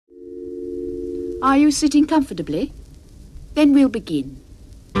Are you sitting comfortably? Then we'll begin.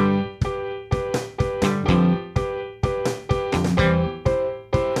 10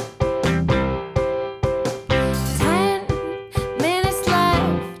 minutes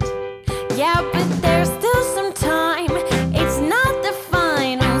left. Yeah, but there's still some time. It's not the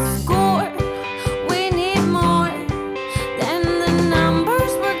final score. We need more than the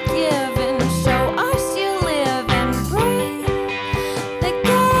numbers we're given. Show us you live and breathe the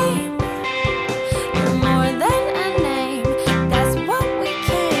game. You're more than a name. That's what we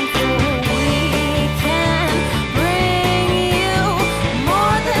came for. We can bring you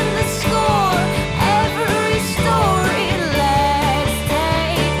more than the score. Every story. Let's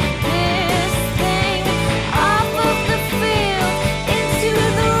take this thing off of the field into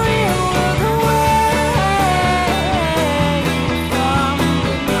the real world,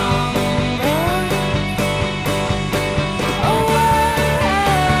 away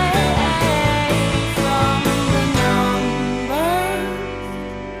from the numbers,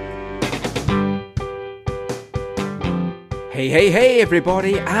 Hey,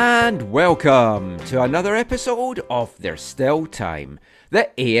 everybody, and welcome to another episode of There's Still Time, the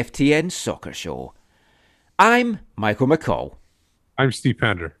AFTN Soccer Show. I'm Michael McCall. I'm Steve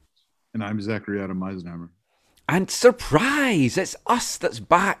Pander. And I'm Zachary Adam Eisenhammer. And surprise, it's us that's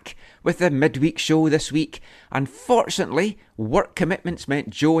back with the midweek show this week. Unfortunately, work commitments meant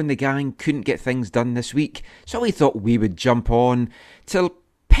Joe and the gang couldn't get things done this week, so we thought we would jump on to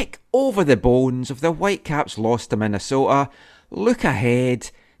pick over the bones of the Whitecaps' loss to Minnesota, look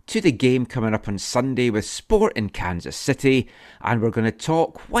ahead to the game coming up on Sunday with Sport in Kansas City, and we're going to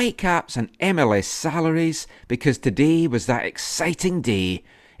talk Whitecaps and MLS salaries because today was that exciting day.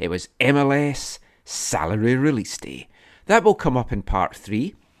 It was MLS Salary Release Day. That will come up in part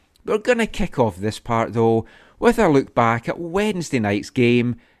 3. We're going to kick off this part though with a look back at Wednesday night's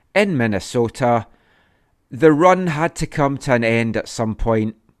game in Minnesota. The run had to come to an end at some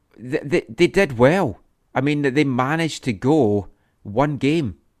point. They did well. I mean, they managed to go one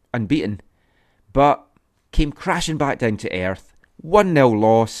game unbeaten, but came crashing back down to earth. 1-0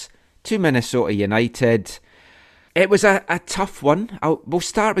 loss to Minnesota United. It was a tough one. We'll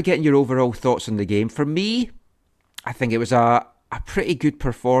start by getting your overall thoughts on the game. For me, I think it was a pretty good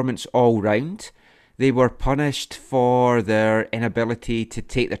performance all round. They were punished for their inability to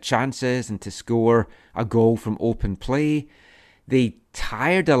take their chances and to score a goal from open play. They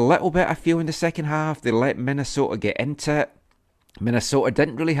tired a little bit, I feel, in the second half. They let Minnesota get into it. Minnesota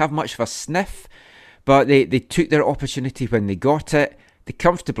didn't really have much of a sniff, but they took their opportunity when they got it. They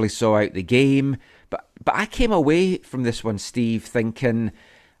comfortably saw out the game. But I came away from this one, Steve, thinking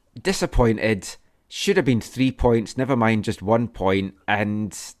disappointed. Should have been 3 points, never mind just 1 point.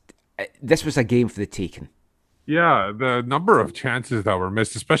 And this was a game for the taking. Yeah, the number of chances that were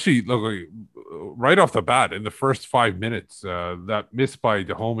missed, especially right off the bat in the first 5 minutes, that miss by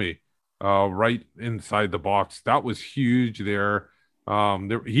Dahomey right inside the box, that was huge there.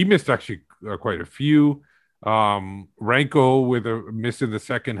 He missed actually quite a few. Ranko with a miss in the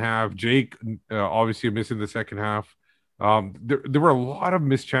second half. Jake, obviously a miss in the second half. There were a lot of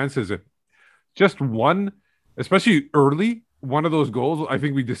missed chances. Just one, especially early, one of those goals, I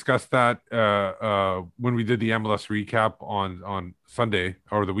think we discussed that when we did the MLS recap on Sunday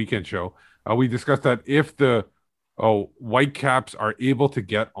or the weekend show. We discussed that if the Whitecaps are able to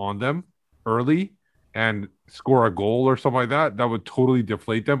get on them early and score a goal or something like that, that would totally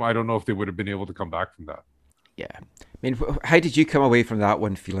deflate them. I don't know if they would have been able to come back from that. Yeah. I mean, how did you come away from that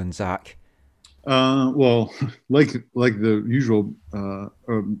one feeling, Zach? Well, like the usual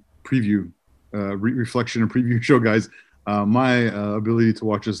preview, reflection and preview show guys, my ability to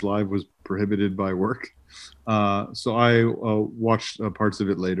watch this live was prohibited by work. So I watched parts of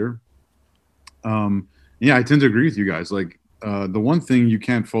it later. Yeah, I tend to agree with you guys. Like, the one thing you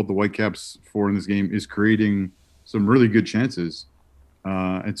can't fault the Whitecaps for in this game is creating some really good chances.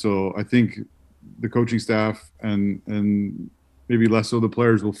 And so I think the coaching staff and maybe less so the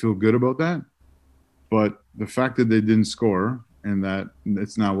players will feel good about that. But the fact that they didn't score and that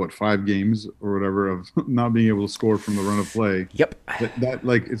it's now 5 games or whatever of not being able to score from the run of play. Yep. That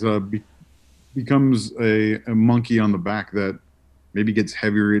like it's becomes a monkey on the back that maybe gets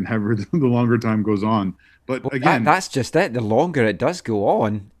heavier and heavier the longer time goes on. But again, that's just it. The longer it does go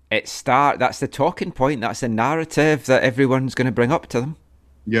on, that's the talking point. That's the narrative that everyone's going to bring up to them.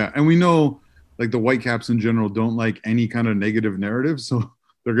 Yeah, and we know like the Whitecaps in general don't like any kind of negative narrative, so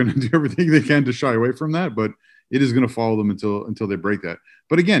they're going to do everything they can to shy away from that. But it is going to follow them until they break that.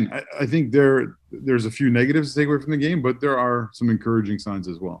 But again, I think there's a few negatives to take away from the game, but there are some encouraging signs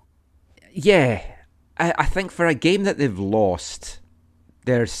as well. Yeah, I think for a game that they've lost,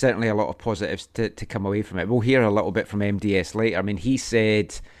 there's certainly a lot of positives to come away from it. We'll hear a little bit from MDS later. I mean, he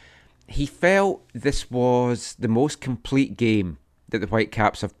said he felt this was the most complete game that the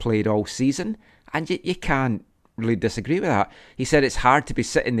Whitecaps have played all season, and yet you can't really disagree with that. He said it's hard to be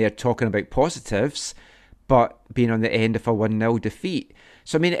sitting there talking about positives, but being on the end of a 1-0 defeat.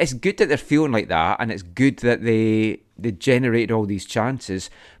 So, I mean, it's good that they're feeling like that, and it's good that they generated all these chances.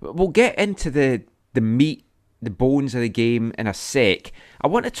 We'll get into the meat, the bones of the game in a sec. I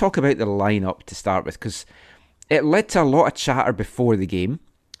want to talk about the lineup to start with, because it led to a lot of chatter before the game,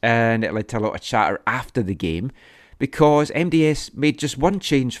 and it led to a lot of chatter after the game, because MDS made just one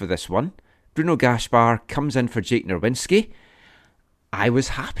change for this one. Bruno Gaspar comes in for Jake Nerwinski. I was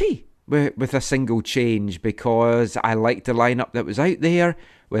happy with a single change because I liked the lineup that was out there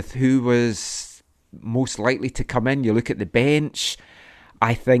with who was most likely to come in. You look at the bench,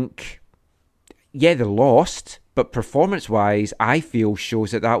 I think, yeah, they lost, but performance-wise, I feel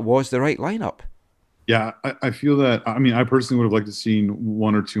shows that was the right lineup. Yeah, I feel that. I mean, I personally would have liked to seen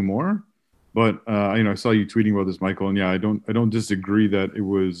one or two more, but I saw you tweeting about this, Michael, and yeah, I don't disagree that it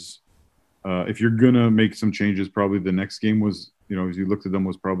was. If you're gonna make some changes, probably the next game was, as you looked at them,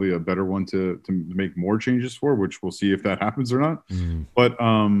 was probably a better one to make more changes for, which we'll see if that happens or not. But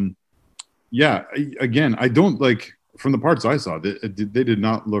yeah, again, I don't like, from the parts I saw, they did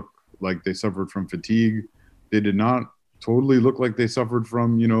not look like they suffered from fatigue. They did not totally look like they suffered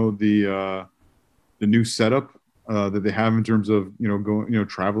from, the new setup that they have in terms of, going,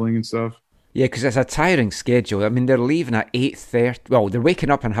 traveling and stuff. Yeah, because it's a tiring schedule. I mean, they're leaving at 8:30. Well, they're waking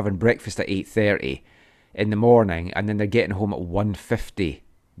up and having breakfast at 8:30 in the morning, and then they're getting home at 1:50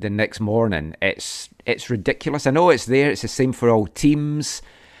 the next morning. It's ridiculous. I know it's there. It's the same for all teams.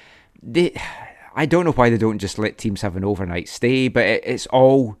 I don't know why they don't just let teams have an overnight stay, but it's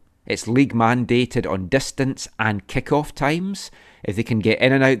league mandated on distance and kickoff times. If they can get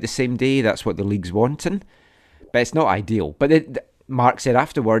in and out the same day, that's what the league's wanting. But it's not ideal. But Mark said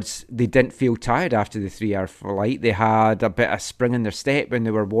afterwards they didn't feel tired after the 3-hour flight. They had a bit of spring in their step when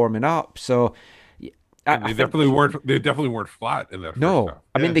they were warming up. So they definitely weren't flat in that. No, first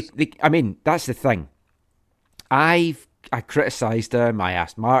half. I mean, that's the thing. I criticised them. I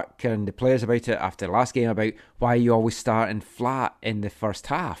asked Mark and the players about it after the last game about why you always starting flat in the first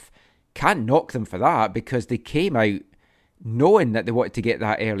half. Can't knock them for that because they came out knowing that they wanted to get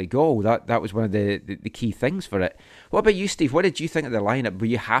that early goal. That was one of the key things for it. What about you, Steve? What did you think of the lineup? Were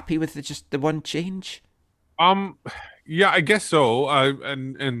you happy with just the one change? Yeah, I guess so.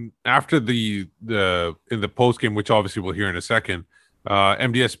 And after the in the post game, which obviously we'll hear in a second,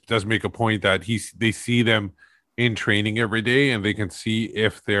 MDS does make a point that they see them in training every day, and they can see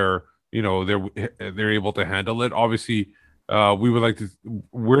if they're able to handle it. Obviously,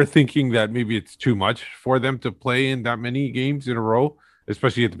 we're thinking that maybe it's too much for them to play in that many games in a row,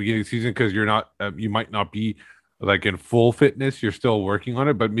 especially at the beginning of the season, because you might not be like in full fitness. You're still working on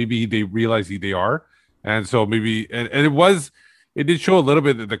it, but maybe they realize they are. And so maybe, and it did show a little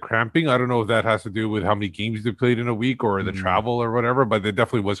bit of the cramping. I don't know if that has to do with how many games they played in a week or the travel or whatever, but there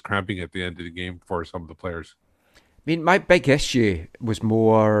definitely was cramping at the end of the game for some of the players. I mean, my big issue was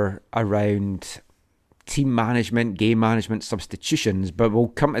more around team management, game management, substitutions, but we'll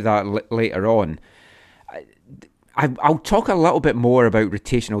come to that later on. I'll talk a little bit more about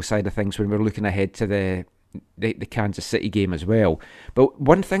rotational side of things when we're looking ahead to the Kansas City game as well. But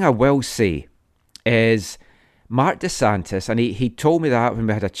one thing I will say is Mark DeSantis, and he told me that when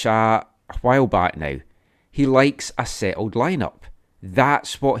we had a chat a while back now, he likes a settled lineup.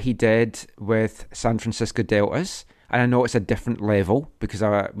 That's what he did with San Francisco Deltas. And I know it's a different level because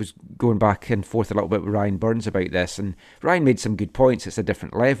I was going back and forth a little bit with Ryan Burns about this. And Ryan made some good points. It's a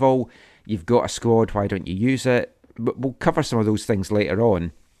different level. You've got a squad. Why don't you use it? But we'll cover some of those things later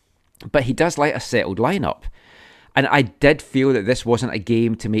on. But he does like a settled lineup. And I did feel that this wasn't a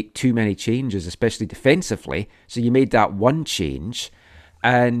game to make too many changes, especially defensively. So you made that one change.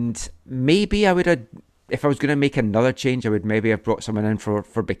 And maybe I would have, if I was going to make another change, I would maybe have brought someone in for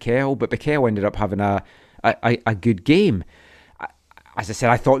Bikel. But Bikel ended up having a good game. As I said,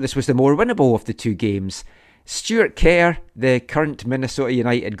 I thought this was the more winnable of the two games. Stuart Kerr, the current Minnesota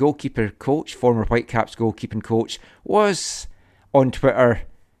United goalkeeper coach, former Whitecaps goalkeeping coach, was on Twitter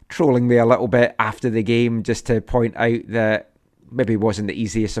trolling me a little bit after the game just to point out that maybe it wasn't the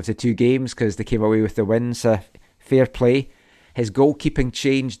easiest of the two games because they came away with the win, so fair play. His goalkeeping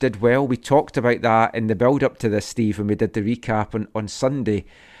change did well. We talked about that in the build-up to this, Steve, when we did the recap on Sunday.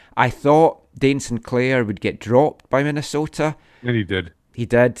 I thought Dane Sinclair would get dropped by Minnesota. And he did. He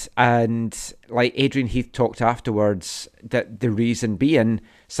did. And like Adrian Heath talked afterwards, that the reason being,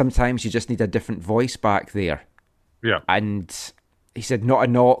 sometimes you just need a different voice back there. Yeah. And he said not a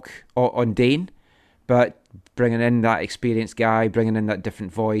knock on Dane, but bringing in that experienced guy, bringing in that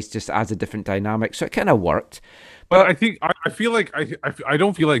different voice, just adds a different dynamic. So it kind of worked. But I think I feel like I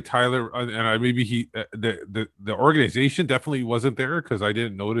don't feel like Tyler and maybe the organization definitely wasn't there because I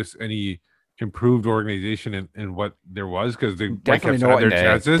didn't notice any improved organization in what there was because they Definitely Whitecaps not had in their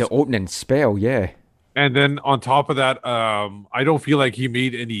chances. the opening spell, yeah. And then on top of that, I don't feel like he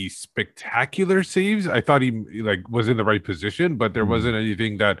made any spectacular saves. I thought he was in the right position, but there wasn't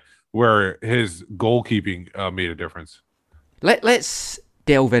anything where his goalkeeping made a difference. Let's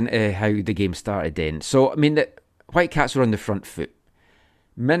delve into how the game started then. So, I mean, the Whitecaps were on the front foot.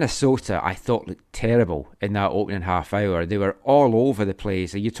 Minnesota, I thought, looked terrible in that opening half hour. They were all over the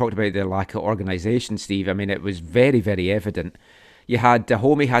place. You talked about their lack of organisation, Steve. I mean, it was very, very evident. You had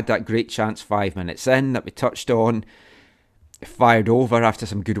Dahomey had that great chance 5 minutes in that we touched on. Fired over after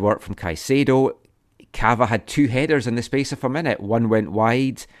some good work from Caicedo. Cava had 2 headers in the space of a minute. One went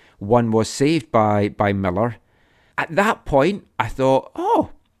wide. One was saved by Miller. At that point, I thought,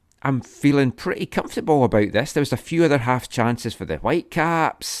 I'm feeling pretty comfortable about this. There was a few other half chances for the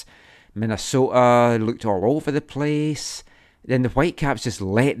Whitecaps. Minnesota looked all over the place. Then the Whitecaps just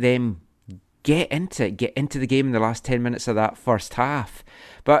let them get into the game in the last 10 minutes of that first half.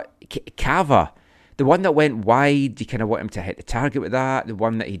 But Cava, the one that went wide, you kind of want him to hit the target with that. The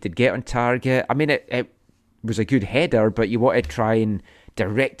one that he did get on target, I mean, it was a good header, but you want to try and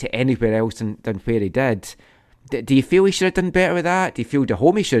direct it anywhere else than where he did. Do you feel he should have done better with that? Do you feel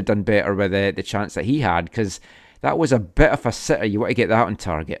Dahomey should have done better with the chance that he had? Because that was a bit of a sitter. You want to get that on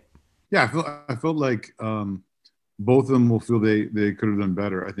target. Yeah, I felt like both of them will feel they could have done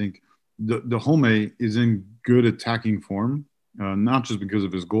better. I think Dahomey is in good attacking form, not just because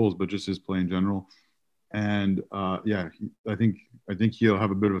of his goals, but just his play in general. And I think he'll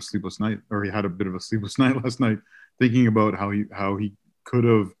have a bit of a sleepless night, or he had a bit of a sleepless night last night, thinking about how he could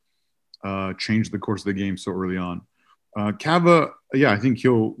have changed the course of the game so early on. Cava, I think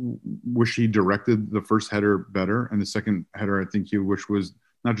he'll wish he directed the first header better, and the second header I think he'll wish was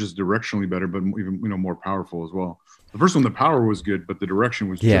not just directionally better, but even more powerful as well. The first one, the power was good, but the direction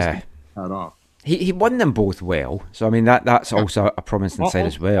was just hat off. He won them both well, so I mean that's also a promise inside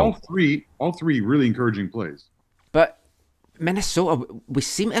as well. All three really encouraging plays. But Minnesota, we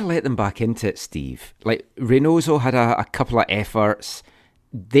seem to let them back into it, Steve. Like Reynoso had a couple of efforts.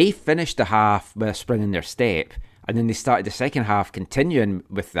 They finished the half with a spring in their step, and then they started the second half continuing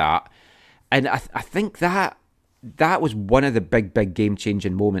with that. And I think that was one of the big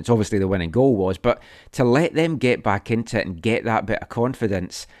game-changing moments. Obviously, the winning goal was, but to let them get back into it and get that bit of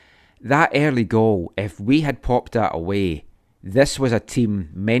confidence, that early goal, if we had popped that away, this was a team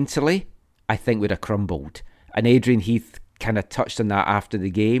mentally, I think, would have crumbled. And Adrian Heath kind of touched on that after the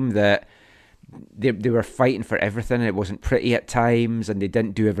game, that they were fighting for everything, and it wasn't pretty at times, and they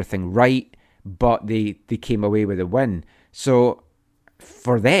didn't do everything right, but they came away with a win. So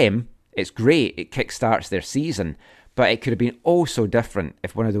for them, it's great. It kickstarts their season, but it could have been oh so different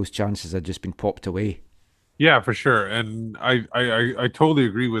if one of those chances had just been popped away. Yeah, for sure, and I totally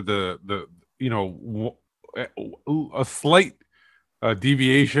agree with the a slight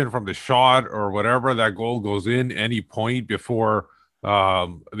deviation from the shot or whatever, that goal goes in any point before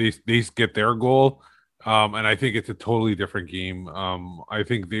they get their goal, and I think it's a totally different game. I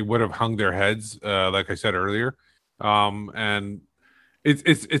think they would have hung their heads, like I said earlier, and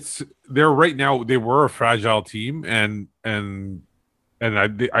it's they're right now, they were a fragile team, and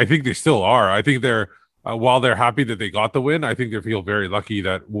I think they still are. I think they're while they're happy that they got the win, I think they feel very lucky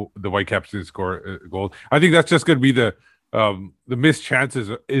that the Whitecaps didn't score a goal. I think that's just going to be the missed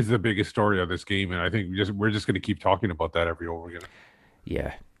chances is the biggest story of this game, and I think we're just going to keep talking about that every over again.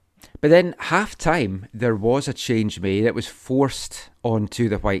 Yeah. But then half-time, there was a change made. It was forced onto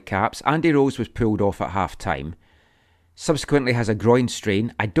the Whitecaps. Andy Rose was pulled off at half-time. Subsequently has a groin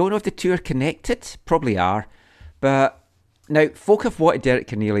strain. I don't know if the two are connected. Probably are. But now, folk have wanted Derek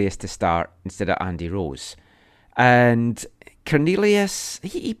Cornelius to start instead of Andy Rose. And Cornelius,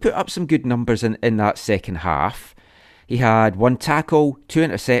 he put up some good numbers in that second half. He had 1 tackle, 2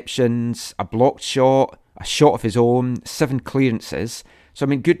 interceptions, a blocked shot, a shot of his own, 7 clearances. So, I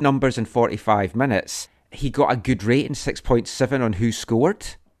mean, good numbers in 45 minutes. He got a good rating, 6.7 on who scored.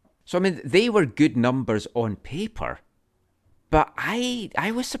 So, I mean, they were good numbers on paper. But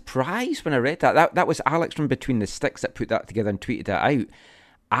I was surprised when I read that. That was Alex from Between the Sticks that put that together and tweeted that out.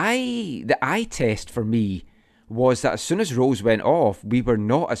 The eye test for me was that as soon as Rose went off, we were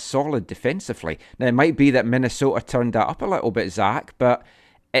not as solid defensively. Now, it might be that Minnesota turned that up a little bit, Zach, but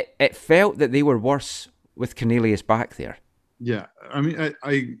it felt that they were worse with Cornelius back there. Yeah, I mean,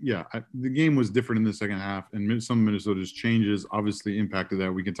 the game was different in the second half, and some of Minnesota's changes obviously impacted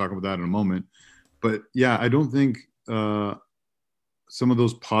that. We can talk about that in a moment, but yeah, I don't think some of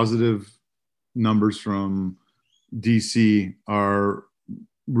those positive numbers from DC are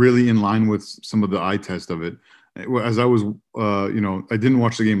really in line with some of the eye test of it. As I was, I didn't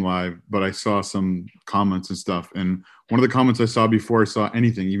watch the game live, but I saw some comments and stuff, and one of the comments I saw before I saw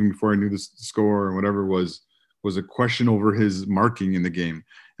anything, even before I knew the score or whatever, was a question over his marking in the game.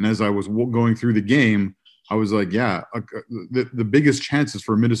 And as I was going through the game, I was like, the biggest chances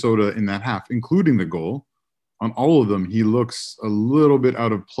for Minnesota in that half, including the goal, on all of them, he looks a little bit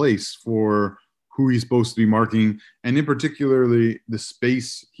out of place for who he's supposed to be marking, and in particularly the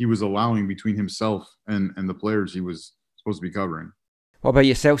space he was allowing between himself and the players he was supposed to be covering. What about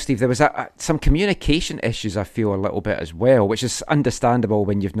yourself, Steve? There was some communication issues, I feel, a little bit as well, which is understandable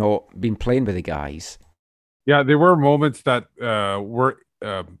when you've not been playing with the guys. Yeah, there were moments that were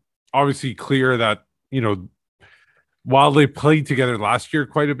obviously clear that, while they played together last year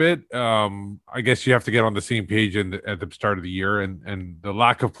quite a bit, I guess you have to get on the same page at the start of the year, and the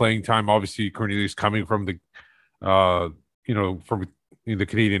lack of playing time. Obviously, Cornelius coming from the, from the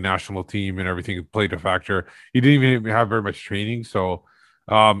Canadian national team and everything played a factor. He didn't even have very much training, so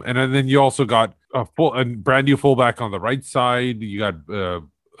and then you also got a brand new fullback on the right side. You got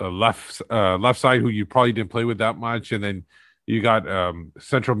left side who you probably didn't play with that much, and then you got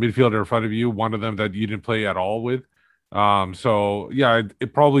central midfielder in front of you, one of them that you didn't play at all with. So yeah,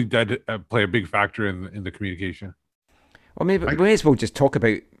 it probably did play a big factor in the communication. Well, maybe we may as well just talk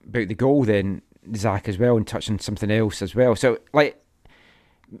about the goal then, Zach, as well, and touch on something else as well. So, like,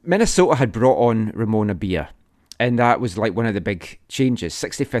 Minnesota had brought on Ramon Abia, and that was like one of the big changes.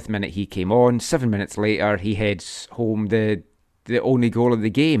 65th minute he came on. 7 minutes later he heads home the only goal of the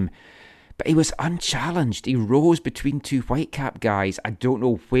game. But he was unchallenged. He rose between two Whitecap guys. I don't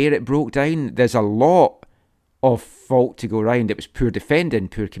know where it broke down. There's a lot of fault to go around. It was poor defending,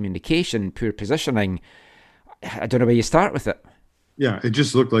 poor communication, poor positioning. I don't know where you start with it. Yeah, it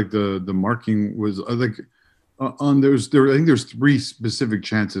just looked like the marking was like I think there's three specific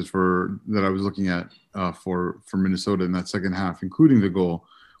chances that I was looking at for Minnesota in that second half, including the goal,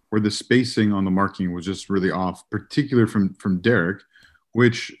 where the spacing on the marking was just really off, particularly from Derek,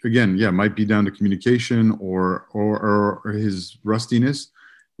 which again, might be down to communication or his rustiness.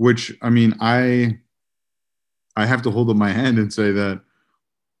 Which, I mean, I have to hold up my hand and say that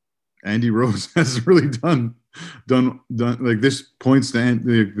Andy Rose has really done like this points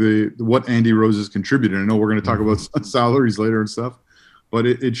to what Andy Rose has contributed. I know we're going to talk about salaries later and stuff, but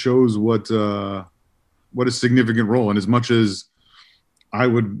it shows what a significant role. And as much as I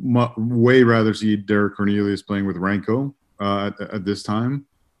would way rather see Derek Cornelius playing with Ranko at this time,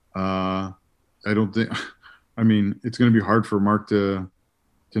 I don't think. I mean, it's going to be hard for Mark to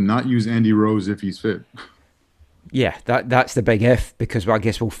not use Andy Rose if he's fit. Yeah, that's the big if, because I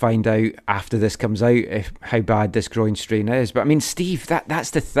guess we'll find out after this comes out how bad this groin strain is. But I mean, Steve,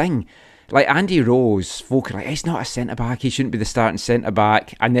 that's the thing. Like, Andy Rose, folk are like, he's not a centre-back, he shouldn't be the starting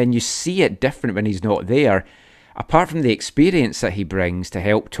centre-back. And then you see it different when he's not there. Apart from the experience that he brings to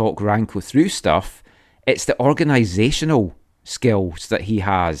help talk Ranko through stuff, it's the organisational skills that he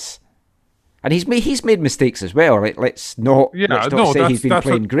has. And he's made mistakes as well. Like, let's not say he's been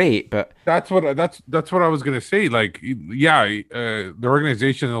playing great, but that's what I was gonna say. Like, the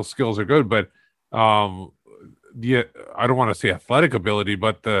organizational skills are good, but I don't want to say athletic ability,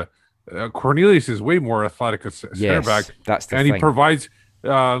 but the Cornelius is way more athletic as center back. That's the thing. He provides.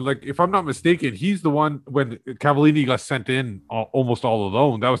 Like, if I'm not mistaken, he's the one when Cavallini got sent in almost all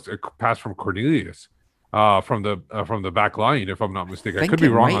alone. That was a pass from Cornelius. From the back line, if I'm not mistaken. I could be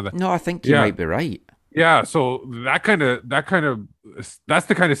wrong on that. No, I think you might be right. Yeah, so that's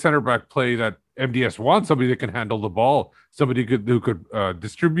the kind of center back play that MDS wants. Somebody that can handle the ball, somebody who could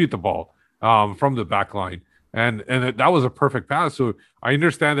distribute the ball from the back line, and that was a perfect pass. So I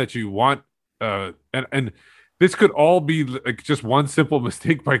understand that you want and this could all be like just one simple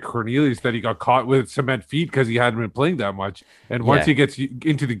mistake by Cornelius that he got caught with cement feet because he hadn't been playing that much. And once he gets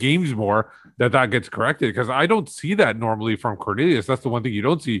into the games more, that gets corrected, because I don't see that normally from Cornelius. That's the one thing you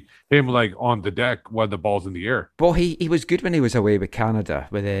don't see him like on the deck when the ball's in the air. Well, he was good when he was away with Canada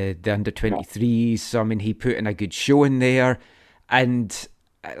with the under-23s. So, I mean, he put in a good show in there. And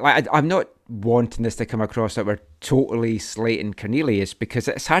I'm not wanting this to come across that we're totally slating Cornelius, because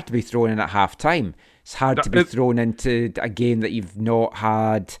it's hard to be thrown in at half-time. It's hard to be thrown into a game that you've not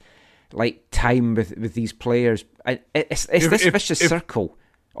had like time with these players. It's this vicious circle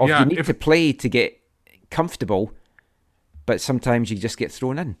of you need to play to get comfortable, but sometimes you just get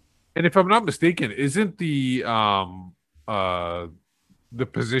thrown in. And if I'm not mistaken, isn't the the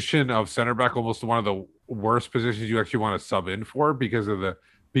position of center back almost one of the worst positions you actually want to sub in for because of the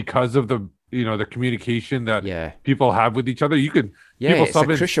the communication that Yeah. people have with each other. You could Yeah, people it's a sub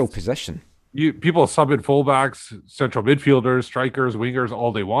in crucial position. people sub in fullbacks, central midfielders, strikers, wingers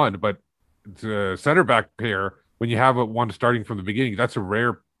all they want, but the center back pair, when you have one starting from the beginning, that's a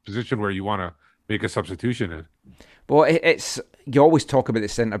rare position where you want to make a substitution in. Well, it's you always talk about the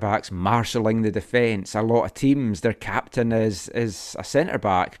centre backs marshalling the defence. A lot of teams, their captain is a centre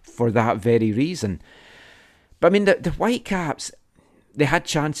back for that very reason. But I mean, the Whitecaps, they had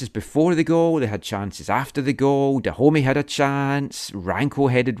chances before the goal, they had chances after the goal. Dahomey had a chance,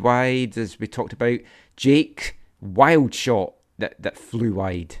 Ranko headed wide, as we talked about. Jake, wild shot that flew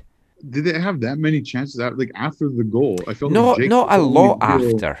wide. Did they have that many chances after the goal? I felt Not Jake a was the lot only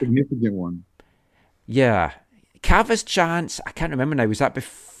real after. significant one. Yeah. Cava's chance, I can't remember now, was that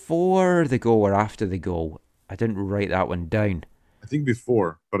before the goal or after the goal? I didn't write that one down. I think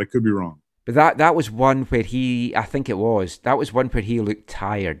before, but I could be wrong. But that was one where that was one where he looked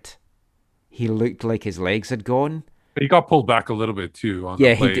tired. He looked like his legs had gone. He got pulled back a little bit too on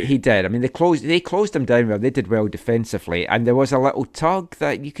Yeah, the play. he did. I mean, they closed him down well. They did well defensively, and there was a little tug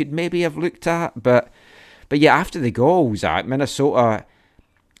that you could maybe have looked at. But yeah, after the goals, Minnesota,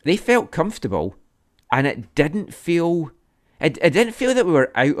 they felt comfortable, and it didn't feel that we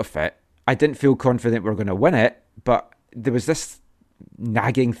were out of it. I didn't feel confident we were going to win it, but there was this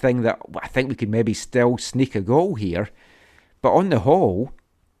nagging thing that I think we could maybe still sneak a goal here. But on the whole,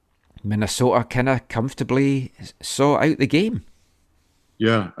 Minnesota kind of comfortably saw out the game.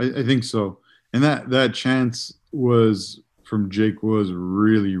 Yeah, I think so. And that chance was from Jake was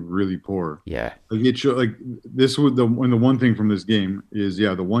really, really poor. Yeah. Like it showed, like this was the one thing from this game is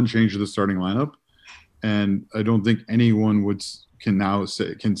the one change of the starting lineup, and I don't think anyone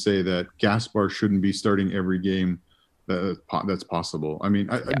can say that Gaspar shouldn't be starting every game that's possible. I mean,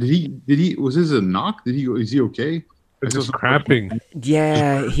 did he was his a knock? Is he okay? It's just cramping.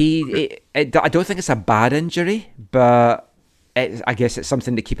 Yeah, I don't think it's a bad injury, but I guess it's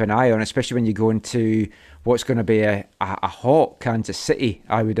something to keep an eye on, especially when you go into what's going to be a hot Kansas City,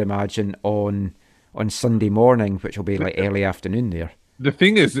 I would imagine, on Sunday morning, which will be like early afternoon there. The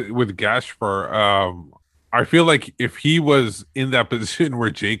thing is with Gaspar, I feel like if he was in that position where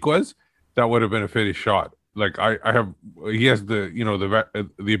Jake was, that would have been a finished shot. Like he has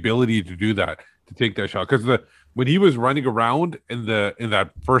the ability to do that, to take that shot, because when he was running around in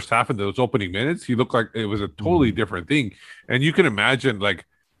that first half in those opening minutes, he looked like it was a totally different thing. And you can imagine, like,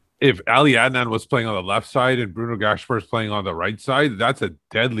 if Ali Adnan was playing on the left side and Bruno Gaspar is playing on the right side, that's a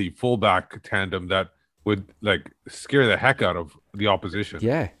deadly fullback tandem that would like scare the heck out of the opposition.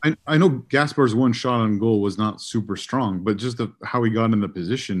 Yeah, I know Gaspar's one shot on goal was not super strong, but just how he got in the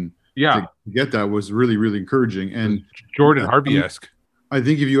position. Yeah, to get that was really, really encouraging. And Jordan Harvey-esque. I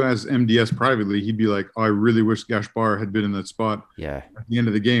think if you ask MDS privately, he'd be like, "Oh, I really wish Gaspar had been in that spot." Yeah. At the end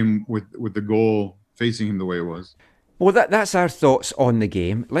of the game, with the goal facing him the way it was. Well, that's our thoughts on the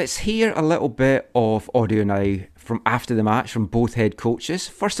game. Let's hear a little bit of audio now from after the match from both head coaches.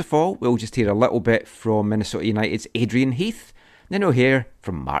 First of all, we'll just hear a little bit from Minnesota United's Adrian Heath. Then we'll hear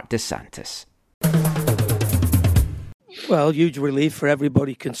from Mark DeSantis. Well, huge relief for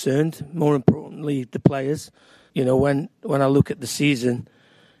everybody concerned. More importantly, the players. You know, when I look at the season,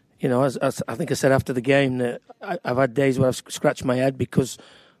 you know, as I think I said after the game, that I've had days where I've scratched my head because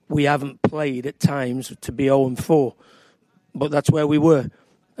we haven't played at times to be 0-4, but that's where we were.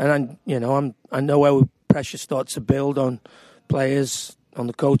 And I know how pressure starts to build on players, on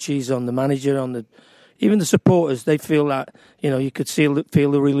the coaches, on the manager, even the supporters. They feel that, you know, you could feel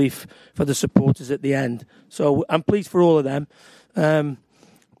the relief for the supporters at the end. So I'm pleased for all of them.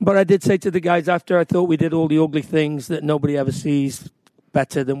 But I did say to the guys after, I thought we did all the ugly things that nobody ever sees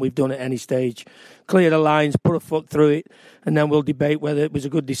better than we've done at any stage. Clear the lines, put a foot through it, and then we'll debate whether it was a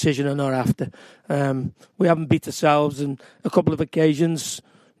good decision or not after. We haven't beat ourselves, and a couple of occasions,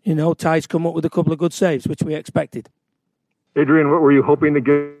 you know, Ty's come up with a couple of good saves, which we expected. Adrian, what were you hoping to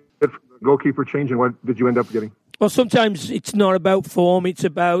get goalkeeper change, and what did you end up getting? Well, sometimes it's not about form, it's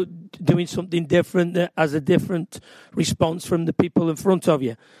about doing something different that has a different response from the people in front of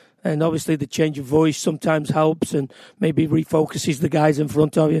you. And obviously the change of voice sometimes helps and maybe refocuses the guys in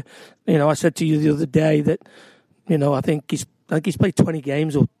front of you. You know, I said to you the other day that, you know, I think he's played 20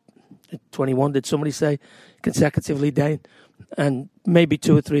 games or 21, did somebody say, consecutively, Dane. And maybe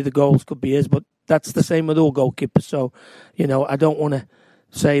 2 or 3 of the goals could be his, but that's the same with all goalkeepers. So, you know, I don't want to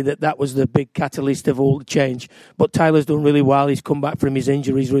say that was the big catalyst of all the change. But Tyler's done really well. He's come back from his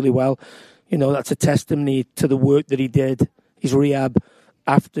injuries really well. You know, that's a testimony to the work that he did, his rehab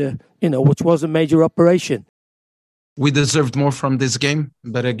after, you know, which was a major operation. we deserved more from this game.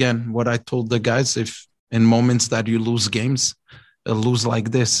 But again, what I told the guys, if in moments that you lose games, lose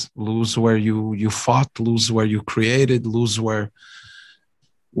like this, lose where you fought, lose where you created, lose where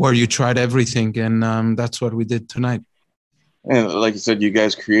you tried everything. And that's what we did tonight. And like you said, you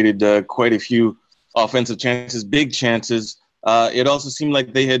guys created quite a few offensive chances, big chances. It also seemed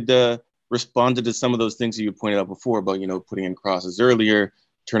like they had responded to some of those things that you pointed out before about, putting in crosses earlier,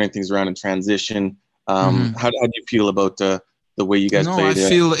 turning things around in transition. How do you feel about the way you guys played? I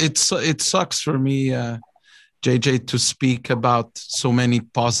feel it sucks for me, JJ, to speak about so many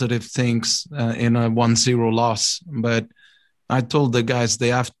positive things in a 1-0 loss. But I told the guys they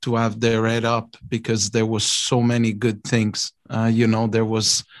have to have their head up because there was so many good things. There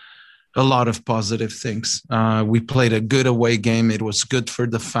was a lot of positive things. We played a good away game. It was good for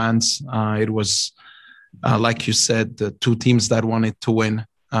the fans. It was, like you said, the two teams that wanted to win.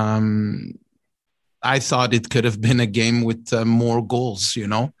 I thought it could have been a game with more goals,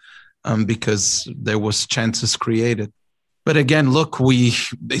 because there was chances created. But again, look,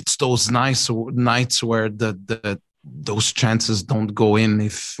 it's those nights where those chances don't go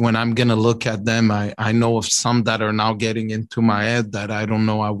in. When I'm going to look at them, I know of some that are now getting into my head that I don't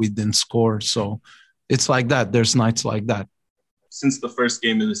know how we didn't score. So it's like that. There's nights like that. Since the first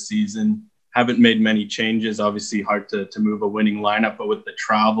game of the season, haven't made many changes. Obviously hard to move a winning lineup, but with the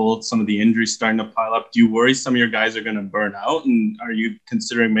travel, some of the injuries starting to pile up, do you worry some of your guys are going to burn out? And are you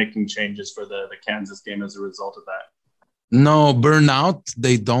considering making changes for the Kansas game as a result of that? No, burnout,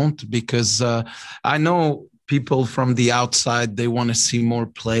 they don't, because I know people from the outside, they want to see more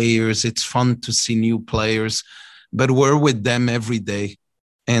players. It's fun to see new players, but we're with them every day,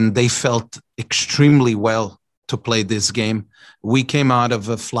 and they felt extremely well to play this game. We came out of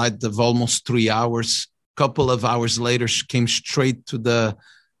a flight of almost 3 hours. A couple of hours later, came straight to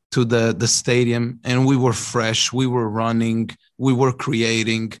the stadium, and we were fresh. We were running. We were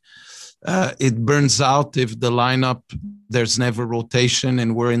creating. It burns out if the lineup, there's never rotation,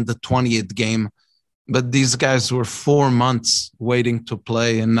 and we're in the 20th game. But these guys were 4 months waiting to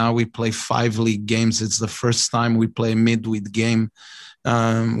play, and now we play 5 league games. It's the first time we play a midweek game.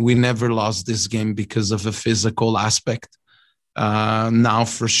 We never lost this game because of a physical aspect. Now,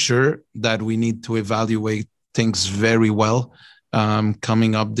 for sure, that we need to evaluate things very well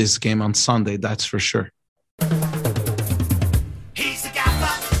coming up this game on Sunday. That's for sure. He's the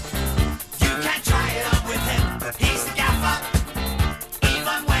gaffer. You can try it on with him. He's the gaffer.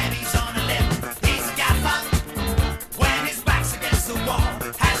 Even when he's on a limb. He's the gaffer. When his back's against the wall,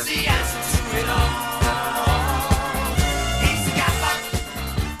 has the answer to it all. He's the gaffer.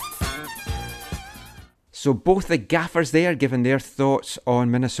 So both the gaffers there giving their thoughts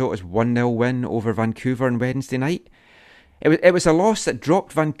on Minnesota's 1-0 win over Vancouver on Wednesday night. It was a loss that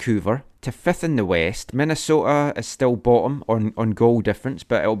dropped Vancouver to 5th in the West. Minnesota is still bottom on goal difference,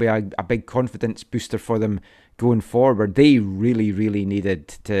 but it'll be a big confidence booster for them going forward. They really, really needed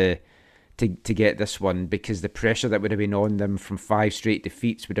to get this one because the pressure that would have been on them from 5 straight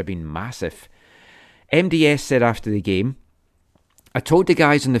defeats would have been massive. MDS said after the game, "I told the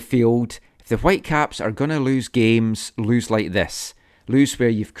guys on the field, if the Whitecaps are going to lose games, lose like this. Lose where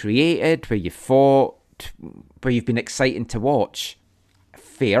you've created, where you've fought, where you've been exciting to watch.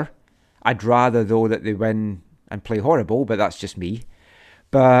 Fair. I'd rather, though, that they win and play horrible, but that's just me.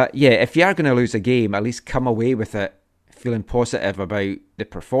 But yeah, if you are going to lose a game, at least come away with it feeling positive about the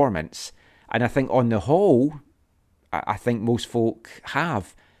performance. And I think on the whole, I think most folk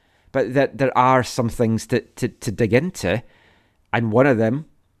have. But that there are some things to dig into. And one of them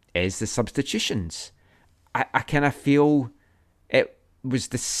is the substitutions. I kind of feel it was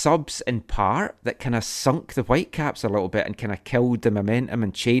the subs in part that kind of sunk the Whitecaps a little bit and kind of killed the momentum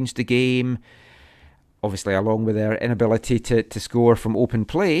and changed the game, obviously along with their inability to score from open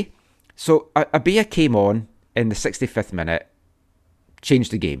play. So Abia came on in the 65th minute,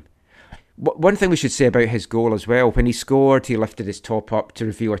 changed the game. One thing we should say about his goal as well, when he scored, he lifted his top up to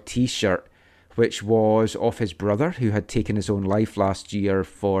reveal a t-shirt which was of his brother who had taken his own life last year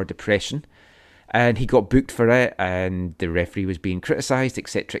for depression. And he got booked for it, and the referee was being criticised,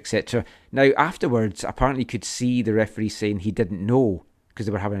 etc., etc. Now, afterwards, apparently you could see the referee saying he didn't know because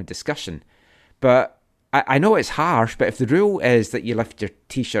they were having a discussion. But I know it's harsh, but if the rule is that you lift your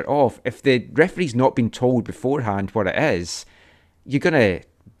t-shirt off, if the referee's not been told beforehand what it is, you're going to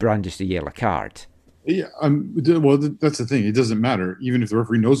brandish the yellow card. Yeah, well, that's the thing. It doesn't matter. Even if the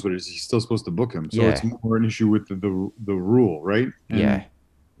referee knows what it is, he's still supposed to book him. So it's more an issue with the rule, right? And yeah.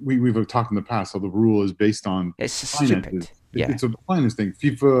 We've talked in the past how the rule is based on it's stupid. It's a finance thing.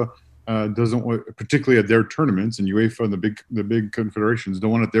 FIFA doesn't want, particularly at their tournaments, and UEFA and the big confederations don't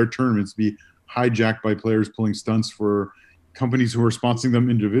want at their tournaments to be hijacked by players pulling stunts for companies who are sponsoring them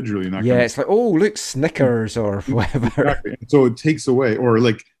individually. And that Yeah, kind of it's like, oh, look, Snickers or whatever. Exactly. So it takes away, or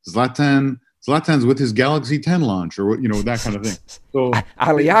like Zlatan's with his Galaxy 10 launch, or that kind of thing. So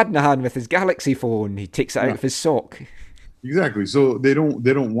Ali Adnan with his Galaxy phone, he takes it out of his sock. Exactly. So they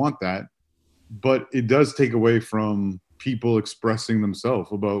don't want that, but it does take away from people expressing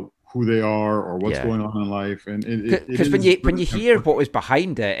themselves about who they are or what's going on in life. And because when you hear what was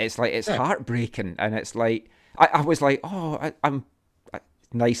behind it, it's like it's heartbreaking, and it's like I was like, oh, I'm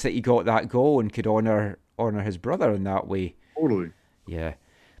nice that he got that goal and could honor his brother in that way. Totally. Yeah,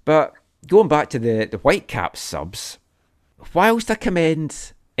 but going back to the Whitecaps subs, whilst I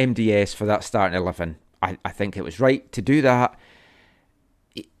commend MDS for that starting 11, I think it was right to do that.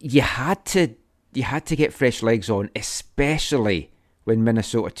 You had to get fresh legs on, especially when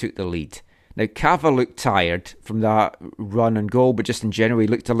Minnesota took the lead. Now, Cava looked tired from that run and goal, but just in general, he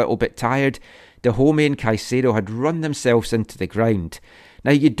looked a little bit tired. Dahomey and Caicedo had run themselves into the ground.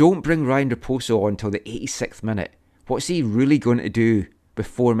 Now, you don't bring Ryan Raposo on until the 86th minute. What's he really going to do with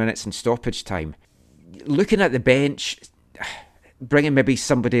 4 minutes in stoppage time? Looking at the bench, bringing maybe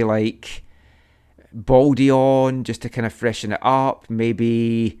somebody like Baldy on just to kind of freshen it up,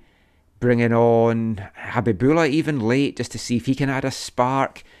 maybe bringing on Habibullah even late just to see if he can add a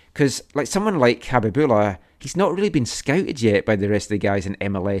spark. Because like someone like Habibullah, he's not really been scouted yet by the rest of the guys in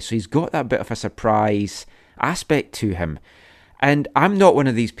MLS, so he's got that bit of a surprise aspect to him. And I'm not one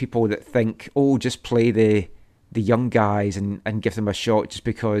of these people that think, oh, just play the young guys and give them a shot just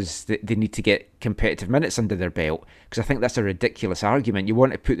because they need to get competitive minutes under their belt. Because I think that's a ridiculous argument. You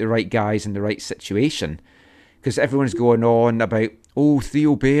want to put the right guys in the right situation. Because everyone's going on about, oh,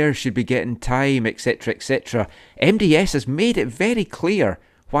 Theo Bair should be getting time, etc., etc. MDS has made it very clear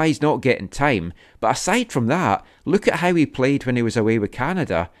why he's not getting time. But aside from that, look at how he played when he was away with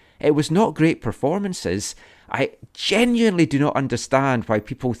Canada. It was not great performances. I genuinely do not understand why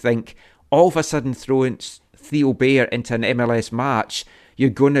people think all of a sudden throwing Theo Bair into an MLS match,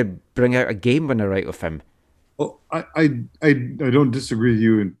 you're going to bring out a game winner out of him. Well, I don't disagree with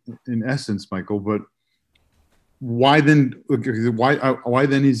you in essence, Michael, but why then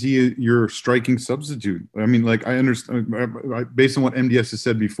is he your striking substitute? I mean, like, I understand based on what MDS has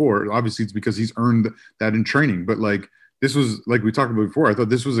said before, obviously it's because he's earned that in training, but like, this was, like we talked about before, I thought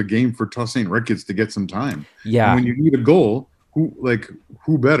this was a game for Tosin Ricketts to get some time. Yeah. And when you need a goal,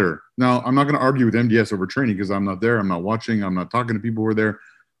 who better? Now, I'm not going to argue with MDS over training because I'm not there, I'm not watching, I'm not talking to people who are there.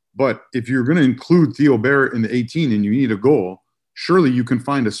 But if you're going to include Theo Bair in the 18 and you need a goal, surely you can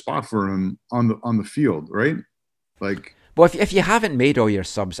find a spot for him on the field, right? Like, well, if you haven't made all your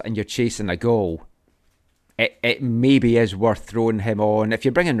subs and you're chasing a goal, it maybe is worth throwing him on. If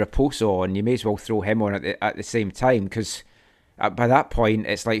you're bringing Raposo on, you may as well throw him on at the same time, because by that point,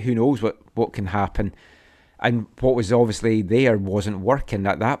 it's like, who knows what can happen. And what was obviously there wasn't working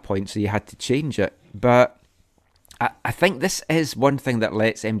at that point, so you had to change it. But I think this is one thing that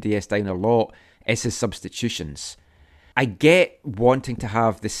lets MDS down a lot, is his substitutions. I get wanting to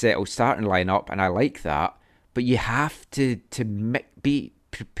have the settled starting lineup, and I like that, but you have to be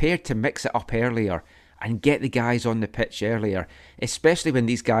prepared to mix it up earlier and get the guys on the pitch earlier, especially when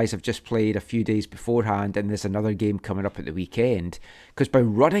these guys have just played a few days beforehand and there's another game coming up at the weekend. Because by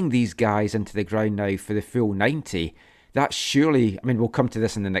running these guys into the ground now for the full 90, that's surely, I mean, we'll come to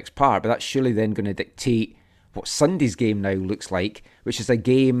this in the next part, but that's surely then going to dictate what Sunday's game now looks like, which is a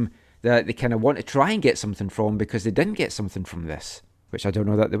game that they kind of want to try and get something from because they didn't get something from this, which I don't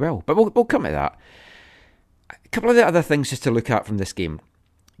know that they will. But we'll come to that. A couple of the other things just to look at from this game.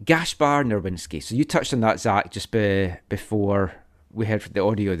 Gaspar Nerwinski. So you touched on that, Zach, just before we heard the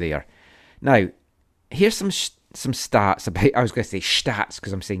audio there. Now, here's some stats about, I was going to say stats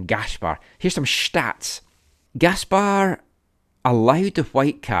because I'm saying Gaspar. Here's some stats. Gaspar allowed the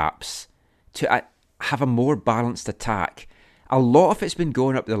Whitecaps to have a more balanced attack. A lot of it's been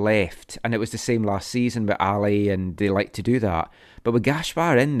going up the left, and it was the same last season with Ali, and they like to do that. But with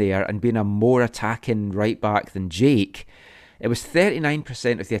Gaspar in there and being a more attacking right back than Jake, it was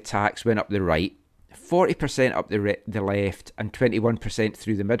 39% of the attacks went up the right, 40% up the left, and 21%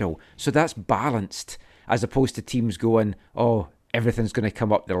 through the middle. So that's balanced, as opposed to teams going, oh, everything's going to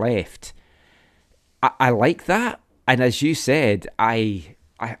come up the left. I like that, and as you said, I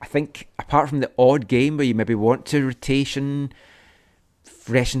think apart from the odd game where you maybe want to rotation,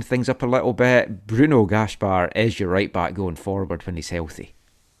 freshen things up a little bit, Bruno Gaspar is your right back going forward when he's healthy.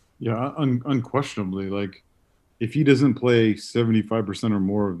 Yeah, unquestionably. Like, if he doesn't play 75% or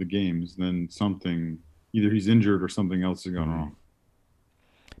more of the games, then either he's injured or something else is going wrong.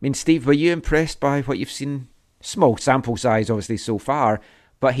 I mean, Steve, were you impressed by what you've seen? Small sample size, obviously, so far,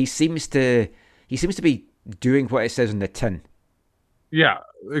 but he seems to he seems to be doing what it says on the tin. Yeah,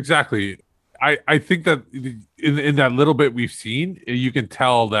 exactly. I think that in that little bit we've seen, you can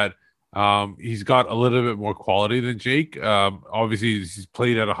tell that he's got a little bit more quality than Jake. Obviously, he's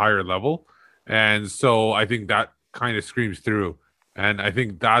played at a higher level. And so I think that kind of screams through. And I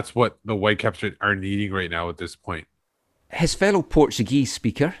think that's what the Whitecaps are needing right now at this point. His fellow Portuguese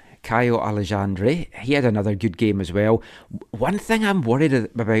speaker, Caio Alexandre, he had another good game as well. One thing I'm worried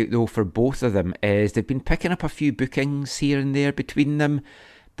about, though, for both of them is they've been picking up a few bookings here and there between them.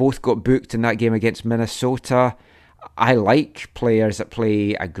 Both got booked in that game against Minnesota. I like players that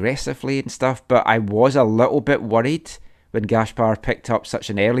play aggressively and stuff, but I was a little bit worried when Gaspar picked up such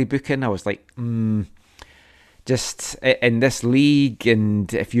an early booking. I was like, just in this league,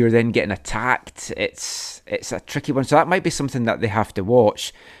 and if you're then getting attacked, it's a tricky one. So that might be something that they have to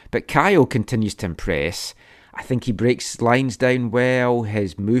watch. But Caio continues to impress. I think he breaks lines down well.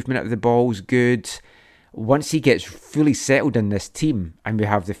 His movement of the ball's good. Once he gets fully settled in this team and we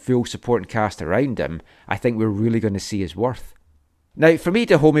have the full supporting cast around him, I think we're really going to see his worth. Now, for me,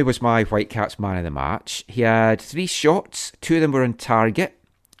 Dahomey was my Whitecaps man of the match. He had 3 shots, 2 of them were on target.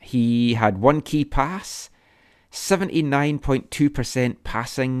 He had 1 key pass, 79.2%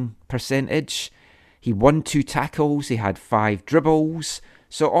 passing percentage. He won 2 tackles, he had 5 dribbles.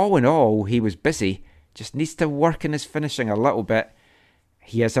 So all in all, he was busy. Just needs to work on his finishing a little bit.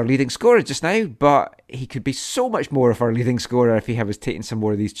 He is our leading scorer just now, but he could be so much more of our leading scorer if he was taking some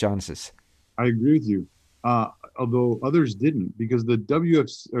more of these chances. I agree with you. Although others didn't, because the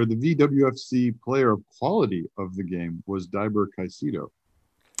WFC or the VWFC player of quality of the game was Diber Caicedo.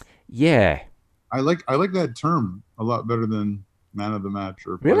 Yeah. I like that term a lot better than man of the match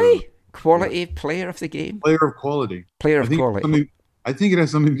or really quality player of the game. Player of quality. Player of quality. I think it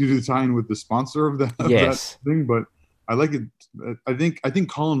has something to do to tie in with the sponsor of that, yes. That thing, but I like it. I think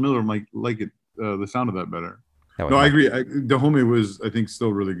Colin Miller might like it, the sound of that better. No, I agree. Dahomey was, I think,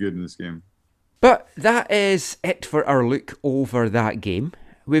 still really good in this game. But that is it for our look over that game.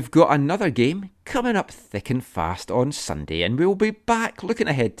 We've got another game coming up thick and fast on Sunday, and we'll be back looking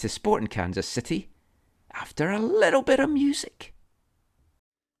ahead to Sporting Kansas City after a little bit of music.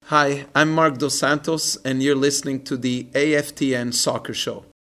 Hi, I'm Mark Dos Santos, and you're listening to the AFTN Soccer Show.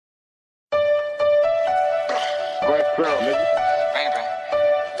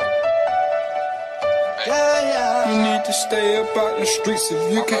 You need to stay up out the streets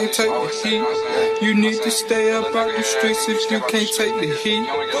if you can't take the heat. You need to stay up out the streets if you can't take the heat.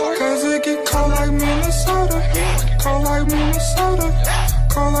 Cause it get cold like Minnesota. Cold like Minnesota.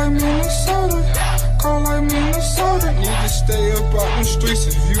 Cold like Minnesota. Cold like Minnesota. Need to stay up out the streets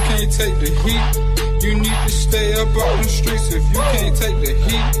if you can't take the heat. You need to stay up out the streets if you can't take the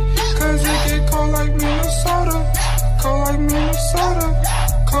heat. Cause it get cold like Minnesota. Cold like Minnesota.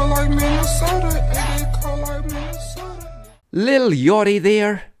 Cold like Minnesota. It get cold like Minnesota. Lil Yachty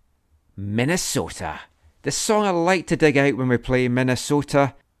there, Minnesota. The song I like to dig out when we play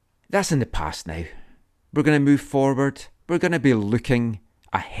Minnesota. That's in the past now. We're going to move forward. We're going to be looking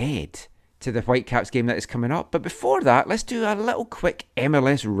ahead to the Whitecaps game that is coming up. But before that, let's do a little quick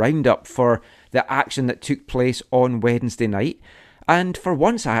MLS roundup for the action that took place on Wednesday night. And for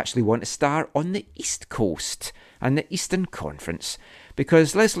once, I actually want to start on the East Coast and the Eastern Conference.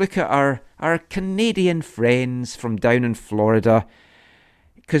 Because let's look at our Canadian friends from down in Florida.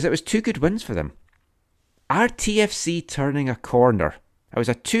 Because it was 2 good wins for them. RTFC turning a corner. It was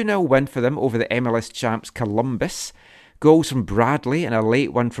a 2-0 win for them over the MLS champs Columbus. Goals from Bradley and a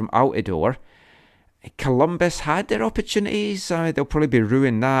late one from Altidore. Columbus had their opportunities. They'll probably be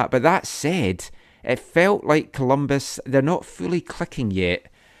ruining that. But that said, it felt like Columbus, they're not fully clicking yet.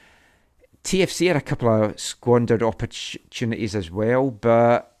 TFC had a couple of squandered opportunities as well,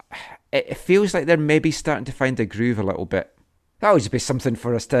 but it feels like they're maybe starting to find a groove a little bit. That would be something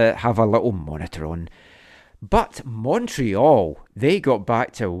for us to have a little monitor on. But Montreal, they got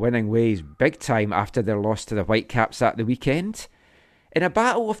back to winning ways big time after their loss to the Whitecaps at the weekend. In a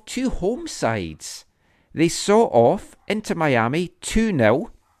battle of 2 home sides, they saw off Inter Miami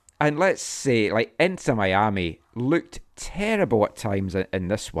 2-0. And let's say, Inter Miami looked terrible at times in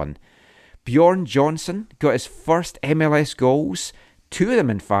this one. Bjorn Johnson got his first MLS goals, 2 of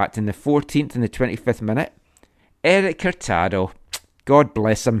them in fact in the 14th and the 25th minute. Eric Hurtado, God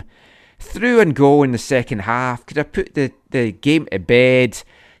bless him, through and goal in the second half, could have put the game to bed.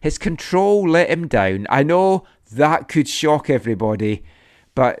 His control let him down. I know that could shock everybody,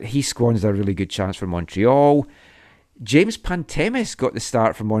 but he squanders a really good chance for Montreal. James Pantemis got the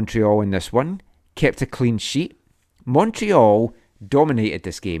start for Montreal in this one, kept a clean sheet. Montreal dominated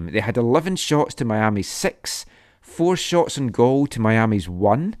this game. They had 11 shots to Miami's 6, 4 shots on goal to Miami's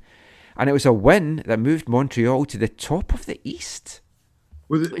 1. and it was a win that moved Montreal to the top of the East.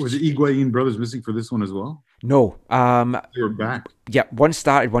 Was the Higuain brothers missing for this one as well? No. They were back. Yeah, one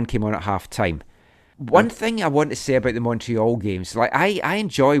started, one came on at half time. One thing I want to say about the Montreal games, like I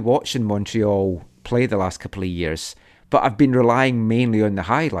enjoy watching Montreal play the last couple of years, but I've been relying mainly on the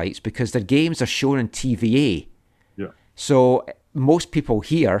highlights because their games are shown on TVA. Yeah. So most people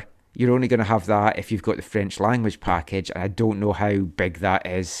here, you're only going to have that if you've got the French language package, and I don't know how big that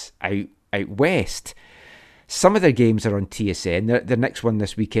is out west. Some of their games are on TSN. The next one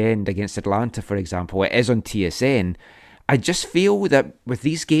this weekend against Atlanta, for example, it is on TSN. I just feel that with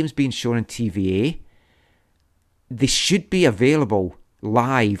these games being shown on TVA, they should be available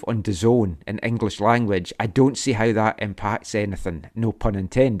live on DAZN in English language. I don't see how that impacts anything, no pun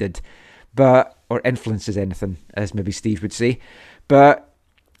intended, or influences anything, as maybe Steve would say. But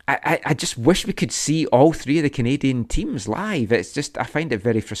I just wish we could see all three of the Canadian teams live. It's just, I find it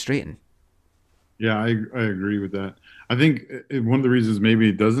very frustrating. Yeah, I agree with that. I think one of the reasons maybe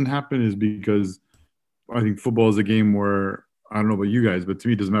it doesn't happen is because I think football is a game where, I don't know about you guys, but to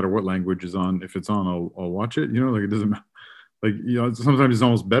me, it doesn't matter what language is on. If it's on, I'll watch it. You know, like it doesn't matter. Like, you know, sometimes it's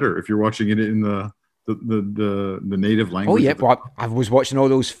almost better if you're watching it in the native language. Oh yeah, well, I was watching all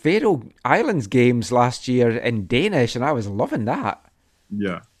those Faroe Islands games last year in Danish, and I was loving that.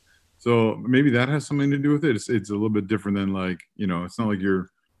 Yeah, so maybe that has something to do with it. It's a little bit different than, like, you know, it's not like you're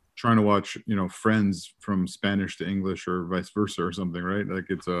trying to watch, you know, Friends from Spanish to English or vice versa or something, right? Like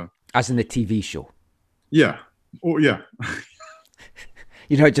it's as in the TV show. Yeah. Oh yeah.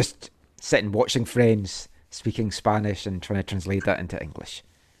 You're not just sitting watching Friends speaking Spanish and trying to translate that into English.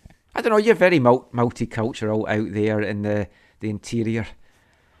 I don't know, you're very multicultural out there in the interior.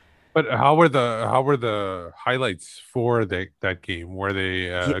 But how were the highlights for that game? Were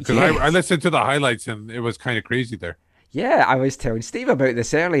they? Because I listened to the highlights and it was kind of crazy there. Yeah, I was telling Steve about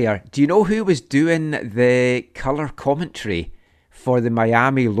this earlier. Do you know who was doing the color commentary for the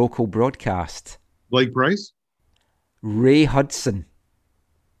Miami local broadcast? Blake Price? Ray Hudson.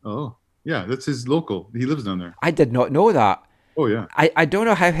 Oh, yeah, that's his local. He lives down there. I did not know that. Oh, yeah. I don't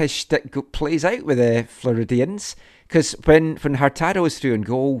know how his shtick plays out with the Floridians, because when Hurtado was through in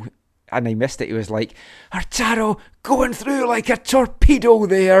goal and I missed it, he was like, Hurtado going through like a torpedo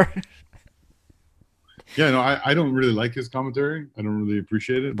there. Yeah, no, I don't really like his commentary. I don't really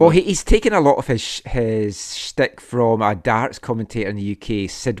appreciate it. Well, he's taken a lot of his shtick from a darts commentator in the UK,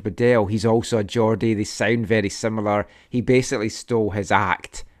 Sid Waddell. He's also a Geordie. They sound very similar. He basically stole his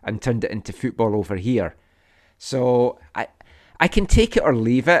act and turned it into football over here. So I can take it or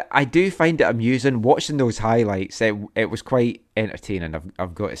leave it. I do find it amusing watching those highlights. It was quite entertaining,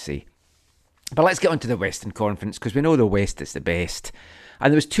 I've got to say. But let's get on to the Western Conference, because we know the West is the best.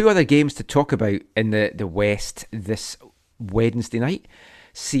 And there was two other games to talk about in the West this Wednesday night.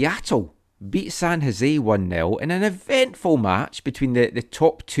 Seattle beat San Jose 1-0 in an eventful match between the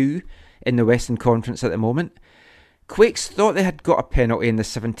top two in the Western Conference at the moment. Quakes thought they had got a penalty in the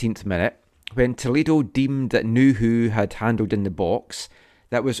 17th minute when Toledo deemed that Nuhu had handled in the box.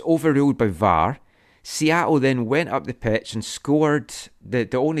 That was overruled by VAR. Seattle then went up the pitch and scored the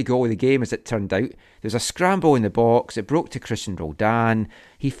only goal of the game, as it turned out. There was a scramble in the box. It broke to Christian Roldan.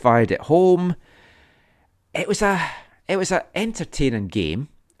 He fired it home. It was an entertaining game,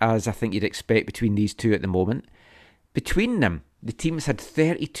 as I think you'd expect between these two at the moment. Between them, the teams had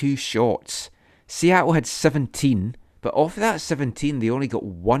 32 shots. Seattle had 17, but off that 17, they only got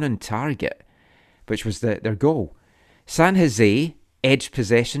one on target, which was their goal. San Jose edged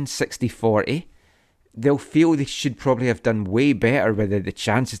possession 60-40. They'll feel they should probably have done way better with the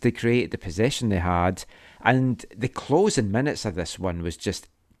chances they created, the possession they had. And the closing minutes of this one was just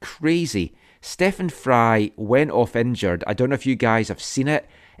crazy. Stephen Fry went off injured. I don't know if you guys have seen it.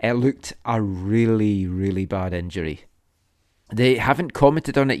 It looked a really, really bad injury. They haven't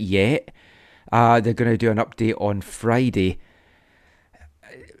commented on it yet. They're going to do an update on Friday.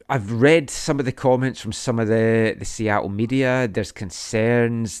 I've read some of the comments from some of the Seattle media. There's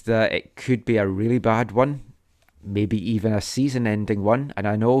concerns that it could be a really bad one, maybe even a season-ending one. And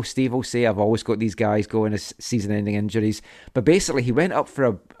I know Steve will say I've always got these guys going as season-ending injuries. But basically, he went up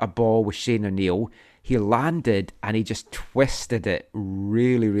for a ball with Shane O'Neill. He landed and he just twisted it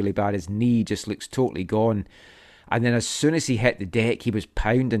really, really bad. His knee just looks totally gone. And then as soon as he hit the deck, he was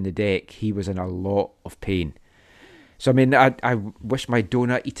pounding the deck. He was in a lot of pain. So, I mean, I wish my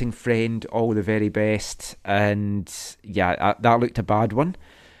donut-eating friend all the very best. And, yeah, that looked a bad one.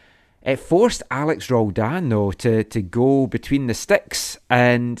 It forced Alex Roldan, though, to go between the sticks.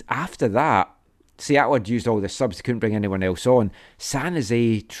 And after that, Seattle had used all the subs, they couldn't bring anyone else on. San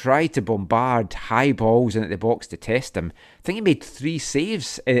Jose tried to bombard high balls into the box to test him. I think he made 3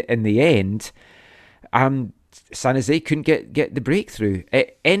 saves in the end. San Jose couldn't get the breakthrough.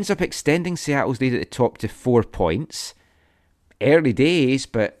 It ends up extending Seattle's lead at the top to 4 points. Early days,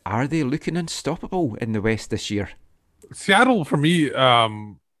 but are they looking unstoppable in the West this year? Seattle, for me,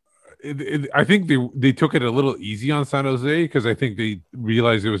 I think they took it a little easy on San Jose because I think they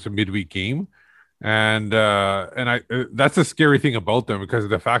realized it was a midweek game. And that's a scary thing about them because of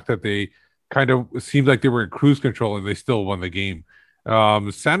the fact that they kind of seemed like they were in cruise control and they still won the game.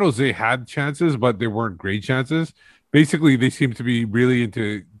 San Jose had chances, but they weren't great chances. Basically, they seemed to be really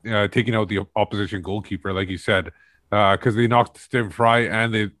into taking out the opposition goalkeeper, like you said, because they knocked Tim Fry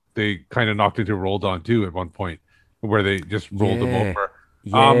and they kind of knocked into Roldan too at one point, where they just rolled him over.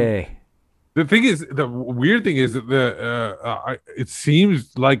 Yeah. The thing is, the weird thing is that it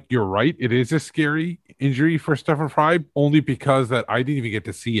seems like you're right. It is a scary injury for Stephen Fry, only because that I didn't even get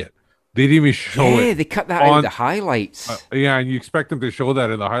to see it. They didn't even show it. Yeah, they cut that out of the highlights. Yeah, and you expect them to show that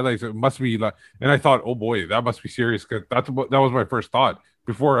in the highlights. It must be like, and I thought, oh boy, that must be serious. Because that was my first thought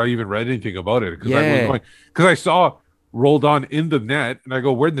before I even read anything about it. Because I saw Roldan in the net, and I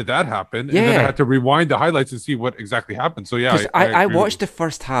go, where did that happen? And then I had to rewind the highlights and see what exactly happened. So yeah, I watched the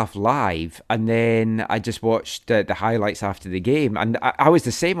first half live, and then I just watched the highlights after the game, and I was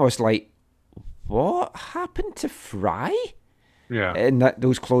the same. I was like, what happened to Fry? Yeah, in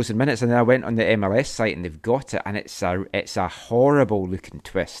those closing minutes, and then I went on the MLS site, and they've got it, and it's a horrible looking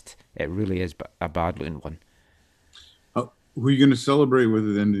twist. It really is a bad looking one. Who are you going to celebrate with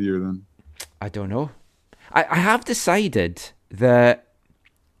at the end of the year then? I don't know. I have decided that,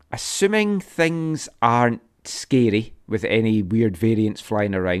 assuming things aren't scary with any weird variants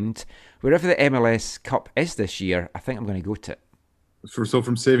flying around, wherever the MLS Cup is this year, I think I'm going to go to it. So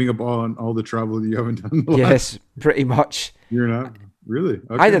from saving up all the travel that you haven't done. Yes, pretty much. You're not really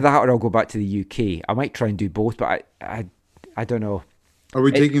okay. Either that or I'll go back to the UK. I might try and do both, but I don't know. Are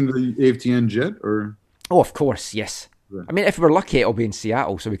we taking the AFTN jet or? Oh, of course, yes. Right. I mean, if we're lucky, it'll be in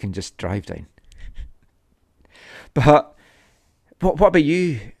Seattle, so we can just drive down. But what about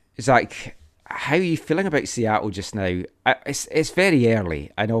you, Zach? How are you feeling about Seattle just now? It's very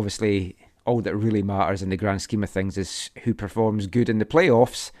early, and obviously all that really matters in the grand scheme of things is who performs good in the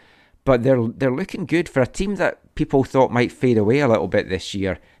playoffs. But they're looking good for a team that people thought might fade away a little bit this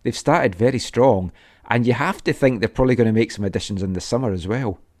year. They've started very strong, and you have to think they're probably going to make some additions in the summer as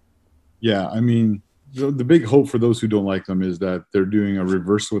well. Yeah, I mean, the big hope for those who don't like them is that they're doing a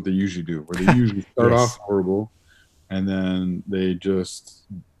reverse of what they usually do, where they usually start off horrible, and then they just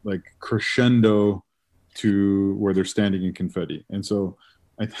like crescendo to where they're standing in confetti. And so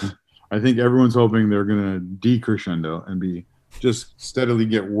I think everyone's hoping they're going to decrescendo and be just steadily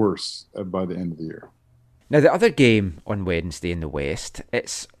get worse by the end of the year. Now, the other game on Wednesday in the West,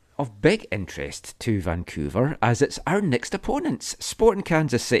 it's of big interest to Vancouver, as it's our next opponents. Sporting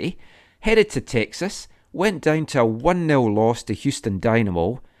Kansas City headed to Texas, went down to a 1-0 loss to Houston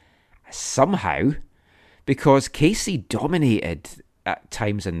Dynamo, somehow, because KC dominated at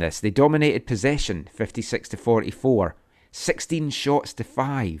times in this. They dominated possession, 56-44, 16 shots to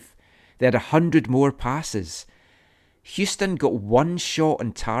 5. They had 100 more passes. Houston got 1 shot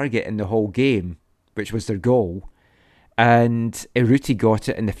on target in the whole game, which was their goal, and Urruti got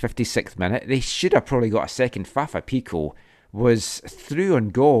it in the 56th minute. They should have probably got a second. Fafa Pico was through on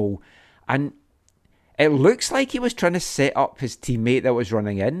goal, and it looks like he was trying to set up his teammate that was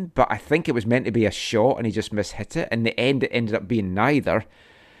running in, but I think it was meant to be a shot and he just mishit it. In the end, it ended up being neither.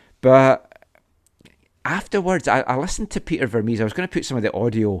 But afterwards, I listened to Peter Vermees. I was going to put some of the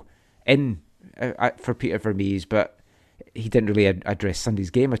audio in for Peter Vermees, but he didn't really address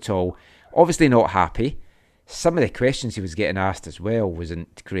Sunday's game at all. Obviously not happy. Some of the questions he was getting asked as well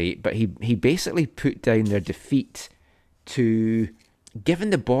wasn't great, but he basically put down their defeat to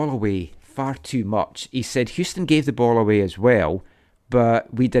giving the ball away far too much. He said Houston gave the ball away as well,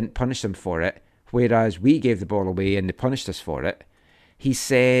 but we didn't punish them for it, whereas we gave the ball away and they punished us for it. He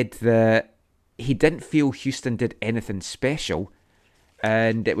said that he didn't feel Houston did anything special,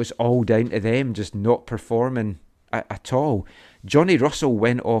 and it was all down to them just not performing at all. Johnny Russell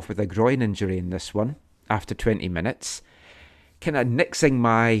went off with a groin injury in this one after 20 minutes, kind of nixing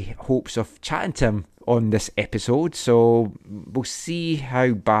my hopes of chatting to him on this episode, so we'll see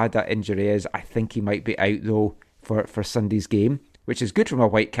how bad that injury is. I think he might be out though for Sunday's game, which is good from a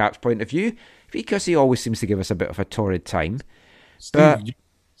Whitecaps point of view, because he always seems to give us a bit of a torrid time. Steve,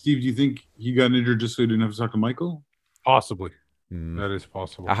 do you think he got injured just so he didn't have to talk to Michael? Possibly. That is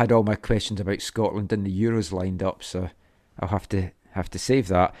possible. I had all my questions about Scotland and the Euros lined up, so I'll have to have to save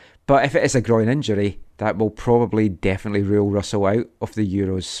that. But if it is a groin injury, that will probably definitely rule Russell out of the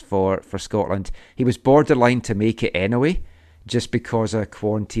Euros for Scotland. He was borderline to make it anyway, just because of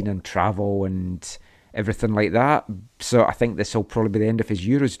quarantine and travel and everything like that. So I think this will probably be the end of his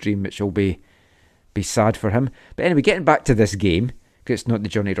Euros dream, which will be sad for him. But anyway, getting back to this game, because it's not the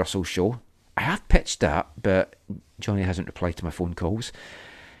Johnny Russell show. I have pitched that, but Johnny hasn't replied to my phone calls.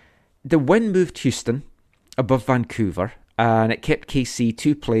 The win moved Houston above Vancouver, and it kept KC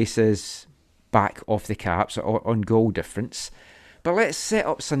 2 places back off the Caps on goal difference. But let's set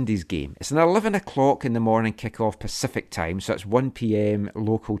up Sunday's game. It's an 11 o'clock in the morning kickoff Pacific time, so it's 1 p.m.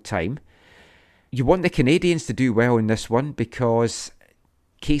 local time. You want the Canadians to do well in this one because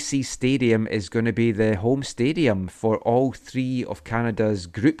KC Stadium is going to be the home stadium for all 3 of Canada's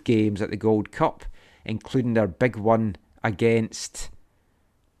group games at the Gold Cup, including their big one against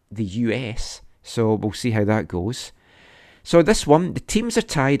the US. So we'll see how that goes. So this one, the teams are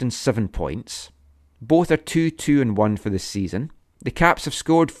tied on 7 points. Both are 2-2-1 for the season. The Caps have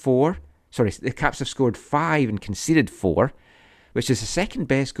scored 5 and conceded 4, which is the second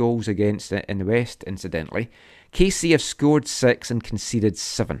best goals against in the West, incidentally. KC have scored 6 and conceded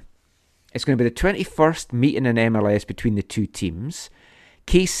 7. It's going to be the 21st meeting in MLS between the 2 teams.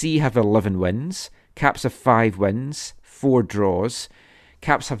 KC have 11 wins. Caps have 5 wins, 4 draws.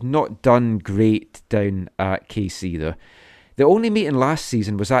 Caps have not done great down at KC though. The only meeting last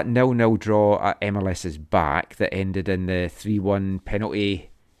season was that 0-0 draw at MLS's back that ended in the 3-1 penalty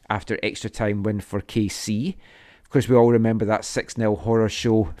after extra time win for KC. Of course, we all remember that 6-0 horror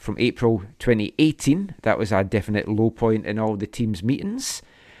show from April 2018. That was a definite low point in all the teams' meetings.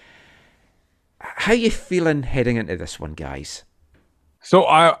 How are you feeling heading into this one, guys? So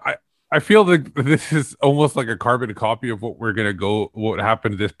I feel like this is almost like a carbon copy of what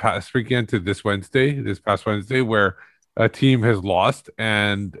happened this past weekend to this past Wednesday, where a team has lost,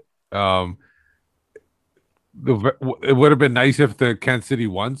 and it would have been nice if the Kansas City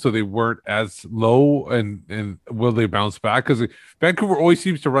won, so they weren't as low. And will they bounce back? Because Vancouver always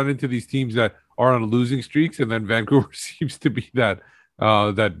seems to run into these teams that are on losing streaks, and then Vancouver seems to be the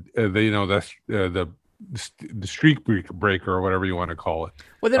streak breaker or whatever you want to call it.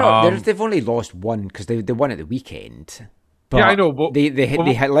 Well, they've only lost one because they won at the weekend. But yeah, I know. But they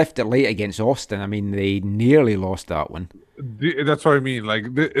had left it late against Austin. I mean, they nearly lost that one. That's what I mean. Like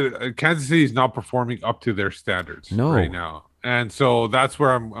Kansas City is not performing up to their standards right now, and so that's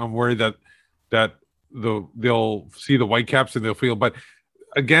where I'm worried that they'll see the Whitecaps and they'll feel. But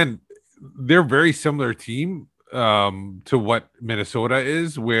again, they're a very similar team to what Minnesota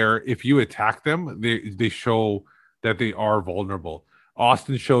is, where if you attack them, they show that they are vulnerable.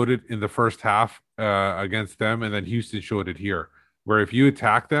 Austin showed it in the first half against them, and then Houston showed it here, where if you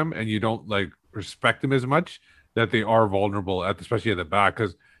attack them and you don't respect them as much, that they are vulnerable, especially at the back.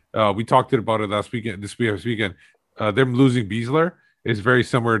 Because we talked about it this weekend. Them losing Beasler is very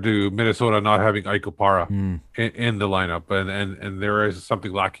similar to Minnesota not having Ike Opara in the lineup, and there is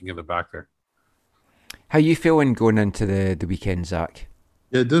something lacking in the back there. How you feeling going into the weekend, Zach?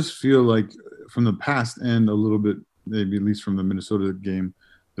 Yeah, it does feel like from the past and a little bit, maybe at least from the Minnesota game,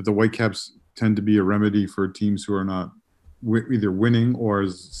 that the Whitecaps tend to be a remedy for teams who are not either winning or,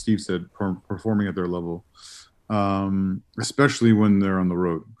 as Steve said, performing at their level, especially when they're on the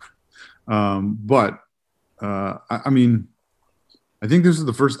road. But I mean, I think this is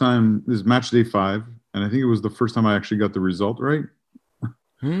the first time, this is match day 5, and I think it was the first time I actually got the result right.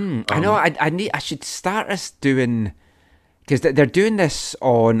 I know. I should start us doing, because they're doing this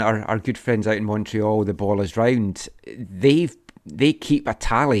on our good friends out in Montreal. The Ball is Round. They keep a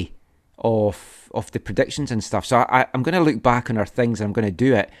tally of the predictions and stuff. So I'm going to look back on our things and I'm going to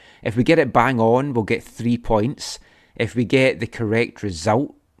do it. If we get it bang on, we'll get 3 points. If we get the correct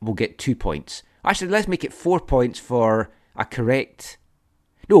result, we'll get 2 points. Actually, let's make it 4 points for a correct.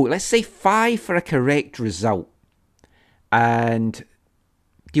 No, let's say 5 for a correct result. And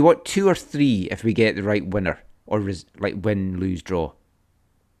do you want 2 or 3 if we get the right winner, or win, lose, draw?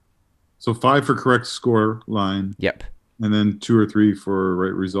 So 5 for correct score line. Yep. And then 2 or 3 for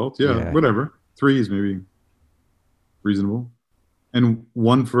right result. Yeah, whatever. 3 is maybe reasonable. And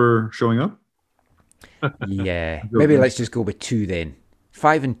 1 for showing up? Yeah. Maybe let's just go with 2 then.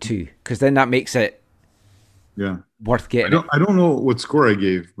 5 and 2, because then that makes it worth getting. I don't know what score I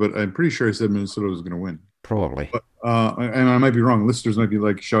gave, but I'm pretty sure I said Minnesota was going to win. Probably. But, and I might be wrong. Listeners might be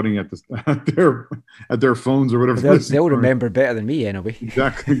shouting at their phones or whatever. They'll remember better than me anyway.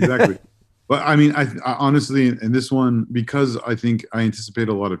 Exactly. But I mean, I honestly, in this one, because I think I anticipate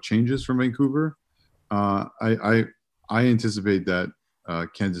a lot of changes from Vancouver, I anticipate that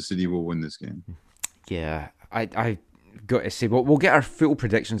Kansas City will win this game. Yeah, I got to say, we'll get our full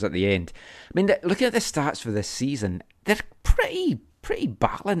predictions at the end. I mean, looking at the stats for this season, they're pretty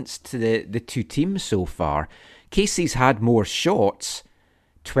balanced to the two teams so far. Casey's had more shots,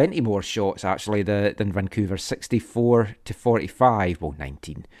 20 more shots actually than Vancouver, 64 to 45, well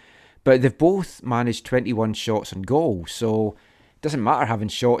 19. But they've both managed 21 shots on goal, so it doesn't matter having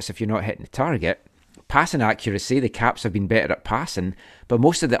shots if you're not hitting the target. Passing accuracy, the Caps have been better at passing, but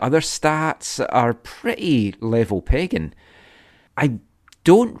most of the other stats are pretty level pegging. I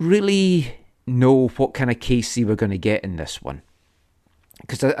don't really know what kind of KC we're going to get in this one.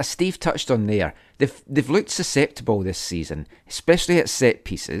 Because as Steve touched on there, they've looked susceptible this season, especially at set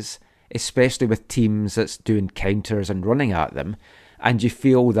pieces, especially with teams that's doing counters and running at them, and you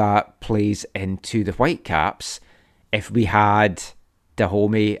feel that plays into the Whitecaps if we had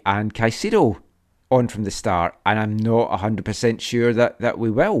Dahomey and Caicedo on from the start, and I'm not 100% sure that we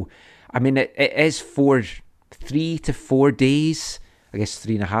will. I mean, it is 3 to 4 days, I guess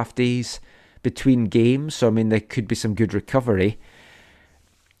 3.5 days between games, so I mean, there could be some good recovery.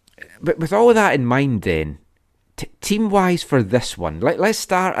 But with all of that in mind then, team-wise for this one, let's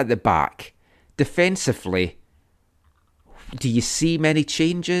start at the back. Defensively, do you see many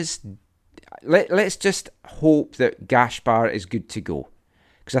changes? Let's just hope that Gaspar is good to go.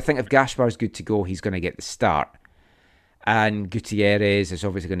 Because I think if Gaspar is good to go, he's going to get the start. And Gutierrez is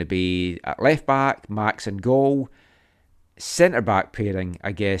obviously going to be at left back, Max in goal. Centre back pairing,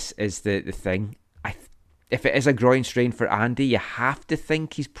 I guess, is the thing. If it is a groin strain for Andy, you have to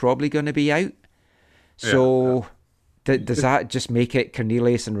think he's probably going to be out. So does that just make it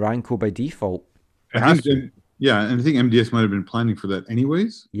Cornelius and Ranko by default? And I think MDS might have been planning for that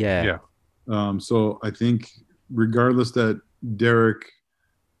anyways. Yeah. So I think regardless that Derek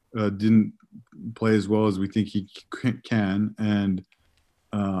didn't play as well as we think he can, and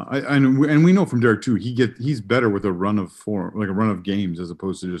we know from Derek too, he's better with a run of form, like a run of games, as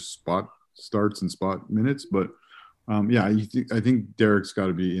opposed to just spot starts and spot minutes. But I think Derek's got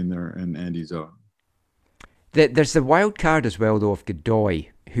to be in there and Andy's out. There's the wild card as well though of Godoy,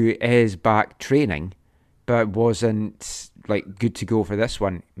 who is back training but wasn't like good to go for this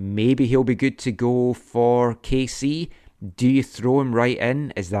one. Maybe he'll be good to go for KC. Do you throw him right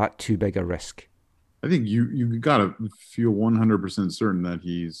in? Is that too big a risk? I think you gotta feel 100% certain that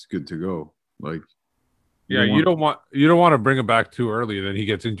he's good to go. Like, you don't want to bring him back too early, and then he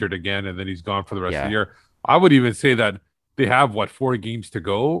gets injured again, and then he's gone for the rest of the year. I would even say that they have 4 games to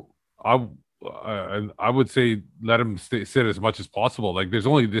go. I would say let him sit as much as possible. Like, there's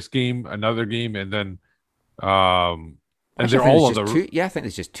only this game, another game, and then and they're all on the. I think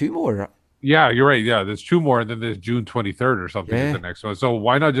there's just 2 more. Yeah, you're right. Yeah, there's 2 more, and then there's June 23rd or something is the next one. So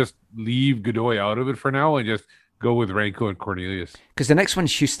why not just leave Godoy out of it for now and just go with Ranko and Cornelius? Because the next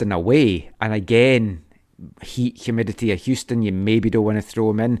one's Houston away, and again, heat, humidity at Houston, you maybe don't want to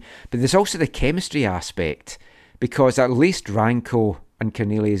throw him in. But there's also the chemistry aspect, because at least Ranko and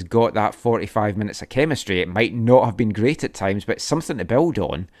Cornelius got that 45 minutes of chemistry. It might not have been great at times, but it's something to build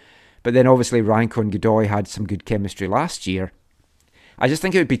on. But then obviously Ranko and Godoy had some good chemistry last year. I just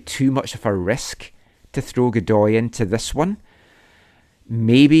think it would be too much of a risk to throw Godoy into this one.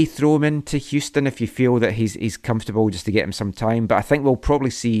 Maybe throw him into Houston if you feel that he's comfortable, just to get him some time. But I think we'll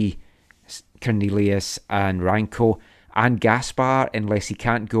probably see Cornelius and Ranko and Gaspar unless he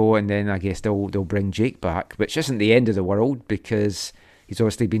can't go, and then I guess they'll bring Jake back, which isn't the end of the world because he's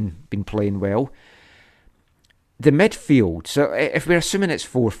obviously been playing well. The midfield, so if we're assuming it's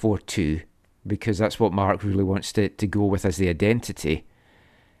 4-4-2, because that's what Mark really wants to go with as the identity,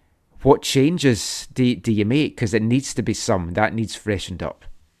 what changes do you make? Because it needs to be some. That needs freshened up.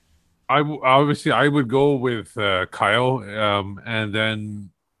 I would go with Kyle, and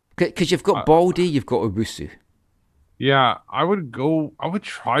then... Because you've got Baldy, you've got Owusu. Yeah, I would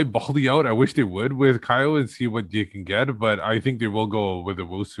try Baldy out. I wish they would with Kyle and see what you can get, but I think they will go with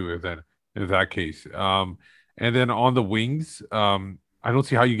Owusu in that case. And then on the wings, I don't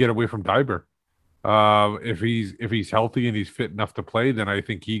see how you get away from Diber. If he's healthy and he's fit enough to play, then I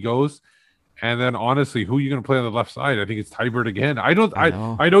think he goes. And then honestly, who are you going to play on the left side? I think it's Tybert again.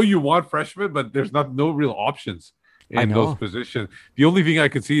 I know you want freshmen, but there's no real options in those positions. The only thing I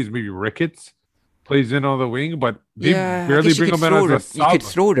can see is maybe Ricketts plays in on the wing, but they barely bring him in as a sub. You could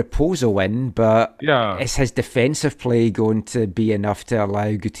throw Raposo in, but is his defensive play going to be enough to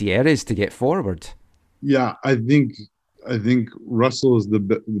allow Gutierrez to get forward? Yeah, I think Russell is the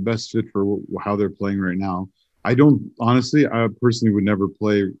best fit for how they're playing right now. I personally would never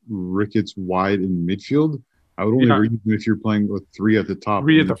play Ricketts wide in midfield. I would only read him if you're playing with 3 at the top.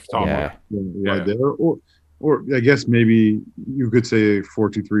 3 at the top. Right there. Or Or I guess maybe you could say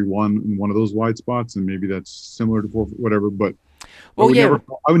 4-2-3-1 in one of those wide spots, and maybe that's similar to whatever. But Well,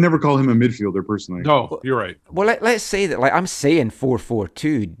 I would never call him a midfielder personally. No, you're right. Well, let's say that, like I'm saying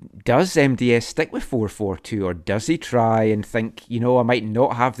 4-4-2. Does MDS stick with 4-4-2, or does he try and think, I might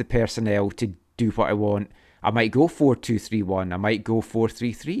not have the personnel to do what I want? I might go 4-2-3-1. I might go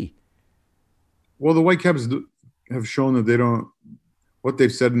 4-3-3. Well, the Whitecaps have shown that they don't. What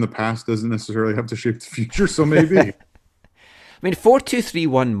they've said in the past doesn't necessarily have to shape the future. So maybe. I mean,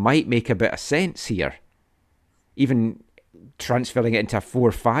 4-2-3-1 might make a bit of sense here. Even transferring it into a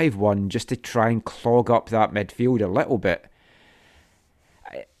 4-5-1 just to try and clog up that midfield a little bit.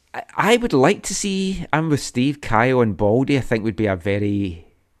 I would like to see, I'm with Steve, Kyle and Baldy, I think would be a very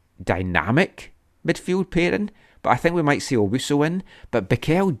dynamic midfield pairing, but I think we might see Owusu in. But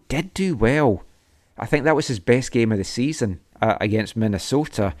Bikel did do well. I think that was his best game of the season against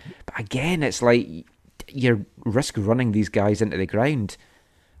Minnesota. But again, it's like you risk running these guys into the ground.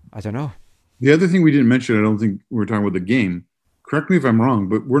 I don't know. The other thing we didn't mention, I don't think we were talking about the game. Correct me if I'm wrong,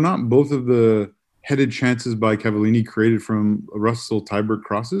 but were not both of the headed chances by Cavallini created from Russell Tybert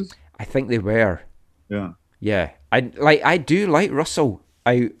crosses? I think they were. Yeah. Yeah. I do like Russell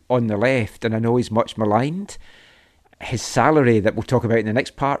out on the left, and I know he's much maligned. His salary that we'll talk about in the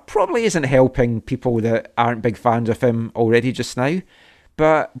next part probably isn't helping people that aren't big fans of him already just now.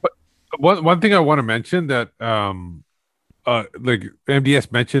 But one thing I want to mention that like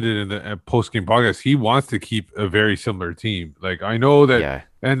MDS mentioned it in the post game podcast, he wants to keep a very similar team. Like I know that,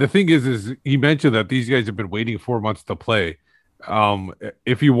 and the thing is he mentioned that these guys have been waiting 4 months to play.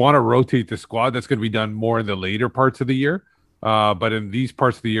 If you want to rotate the squad, that's going to be done more in the later parts of the year. But in these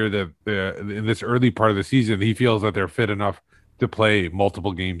parts of the year, in this early part of the season, he feels that they're fit enough to play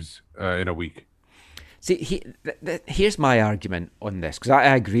multiple games in a week. See, here's my argument on this, because I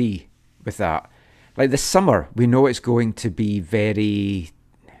agree with that. Like this summer, we know it's going to be very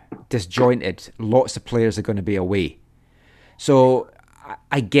disjointed. Lots of players are going to be away. So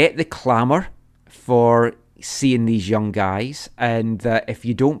I get the clamour for seeing these young guys, and that if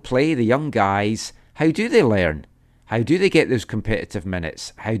you don't play the young guys, how do they learn? How do they get those competitive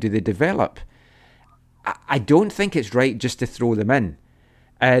minutes? How do they develop? I don't think it's right just to throw them in.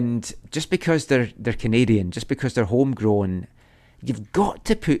 And just because they're Canadian, just because they're homegrown, you've got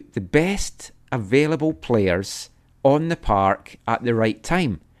to put the best available players on the park at the right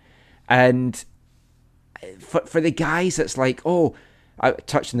time. And for the guys, it's like, I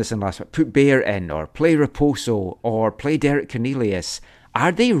touched on this in last week, put Bear in, or play Raposo, or play Derek Cornelius.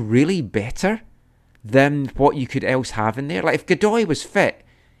 Are they really better than what you could else have in there? Like if Godoy was fit,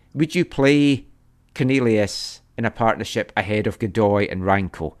 would you play Cornelius in a partnership ahead of Godoy and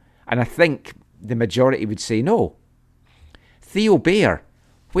Ranko? And I think the majority would say no. Theo Bair,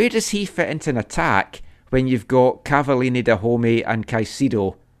 where does he fit into an attack when you've got Cavallini, Dahomey and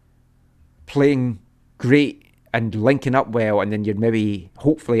Caicedo playing great and linking up well, and then you're maybe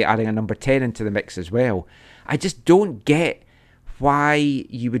hopefully adding a number 10 into the mix as well? I just don't get why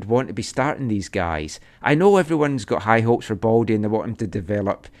you would want to be starting these guys. I know everyone's got high hopes for Baldy and they want him to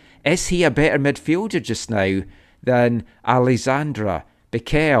develop. Is he a better midfielder just now than Alexandra,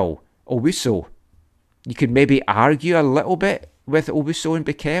 Bikel, Owusu? You could maybe argue a little bit with Owusu and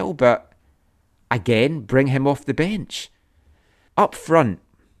Bikel, but again, bring him off the bench. Up front,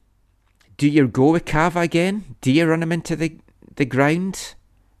 do you go with Cava again? Do you run him into the ground?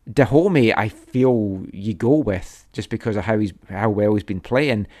 Dahomey, I feel you go with, just because of how well he's been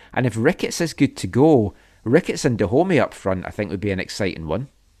playing. And if Ricketts is good to go, Ricketts and Dahomey up front, I think would be an exciting one.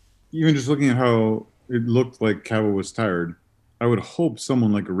 Even just looking at how it looked like Cava was tired, I would hope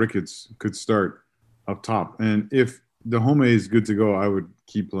someone like Ricketts could start up top. And if Dahomey is good to go, I would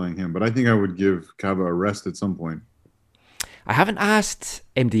keep playing him. But I think I would give Cava a rest at some point. I haven't asked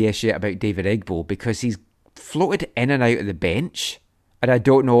MDS yet about David Egbo, because he's floated in and out of the bench. And I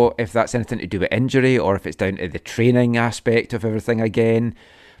don't know if that's anything to do with injury or if it's down to the training aspect of everything again.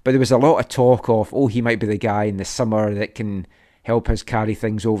 But there was a lot of talk of, he might be the guy in the summer that can help us carry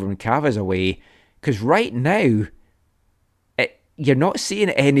things over when Cava's away. Because right now, you're not seeing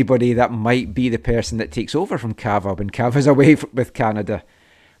anybody that might be the person that takes over from Cava when Cava's away with Canada,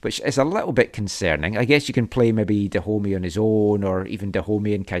 which is a little bit concerning. I guess you can play maybe Dahomey on his own, or even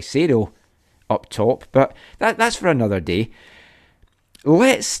Dahomey and Caicedo up top, but that's for another day.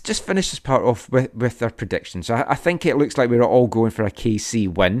 Let's just finish this part off with our predictions. I think it looks like we're all going for a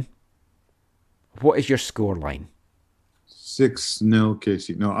KC win. What is your scoreline? 6-0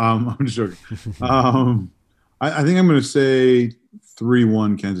 KC. No, I'm just joking. I think I'm going to say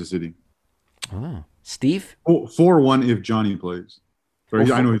 3-1 Kansas City. Oh, Steve? 4-1 if Johnny plays. Sorry,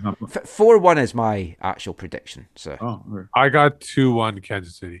 I know he's not. 4-1 is my actual prediction. So I got 2-1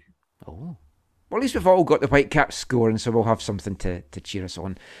 Kansas City. Oh. Well, at least we've all got the Whitecaps scoring, so we'll have something to cheer us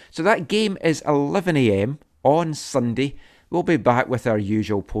on. So that game is 11 a.m. on Sunday. We'll be back with our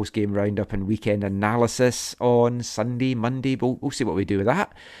usual post-game roundup and weekend analysis on Sunday, Monday. We'll see what we do with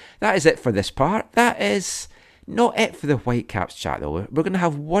that. That is it for this part. That is not it for the Whitecaps chat, though. We're going to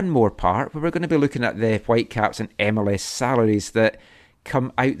have one more part where we're going to be looking at the Whitecaps and MLS salaries that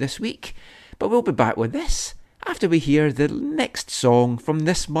come out this week. But we'll be back with this after we hear the next song from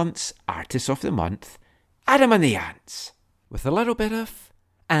this month's Artist of the Month, Adam and the Ants, with a little bit of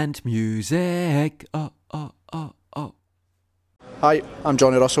ant music. Hi, I'm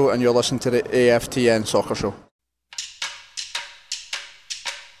Johnny Russell and you're listening to the AFTN Soccer Show.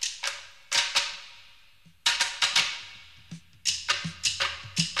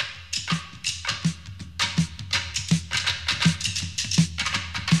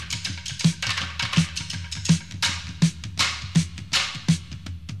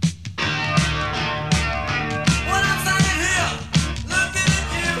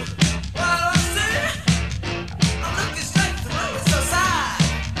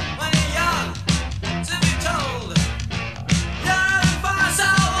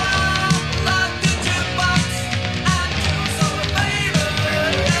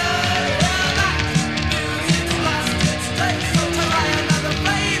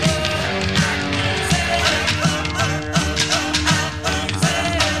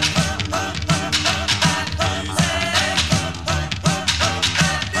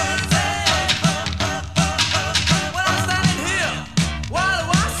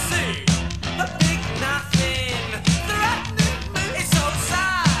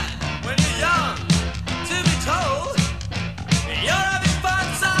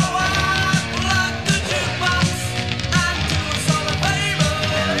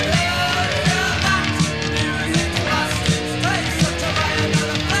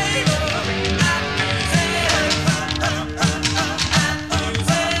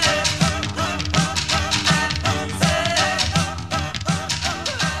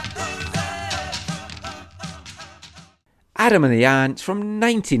 Adam and the Ants from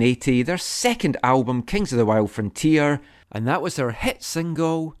 1980, their second album, Kings of the Wild Frontier, and that was their hit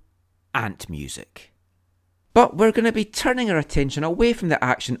single, Ant Music. But we're going to be turning our attention away from the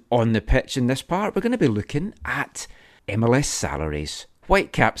action on the pitch in this part. We're going to be looking at MLS salaries,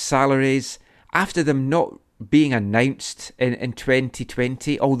 Whitecaps salaries, after them not being announced in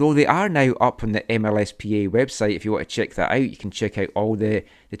 2020, although they are now up on the MLSPA website. If you want to check that out, you can check out all the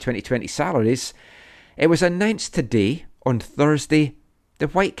 2020 salaries. It was announced today, on Thursday, the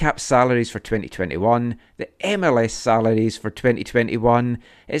Whitecaps salaries for 2021, the MLS salaries for 2021.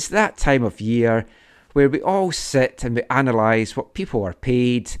 It's that time of year where we all sit and we analyse what people are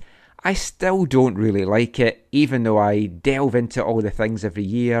paid. I still don't really like it, even though I delve into all the things every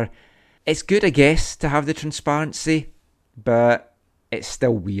year. It's good, I guess, to have the transparency, but it's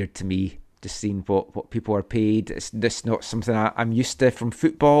still weird to me, just seeing what people are paid. It's just not something I'm used to from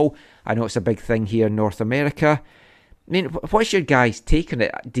football. I know it's a big thing here in North America. I mean, what's your guys' take on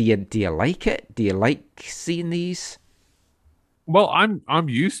it? Do you like it? Do you like seeing these? Well, I'm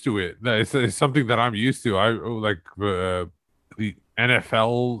used to it. It's something that I'm used to. I like the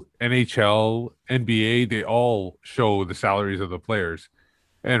NFL, NHL, NBA. They all show the salaries of the players,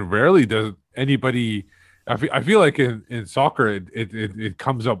 and rarely does anybody. I feel like in soccer, it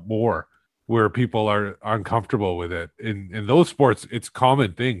comes up more where people are uncomfortable with it. In those sports, it's a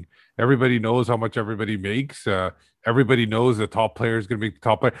common thing. Everybody knows how much everybody makes. Everybody knows the top player is going to be the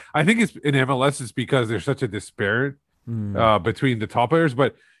top player. I think it's in MLS. It's because there's such a disparity between the top players.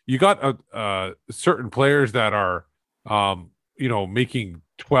 But you got certain players that are, making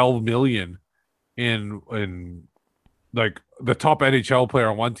 12 million in like the top NHL player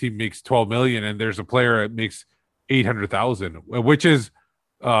on one team makes 12 million, and there's a player that makes 800,000, which is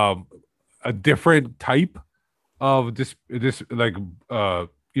a different type of this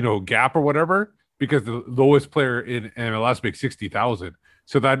gap or whatever, because the lowest player in MLS makes 60,000.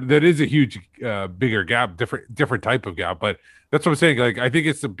 So that is a huge, bigger gap, different type of gap. But that's what I'm saying. Like, I think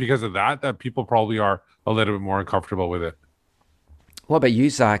it's because of that people probably are a little bit more uncomfortable with it. What about you,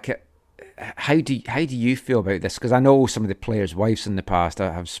 Zach? How do you feel about this? Because I know some of the players' wives in the past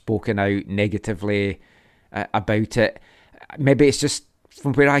have spoken out negatively about it. Maybe it's just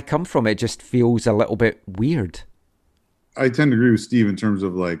from where I come from, it just feels a little bit weird. I tend to agree with Steve in terms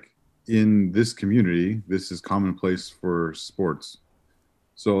of, like, in this community, this is commonplace for sports.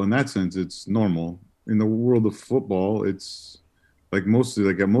 So in that sense, it's normal. In the world of football, it's like mostly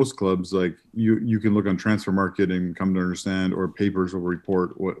like at most clubs, like you can look on Transfer Market and come to understand, or papers will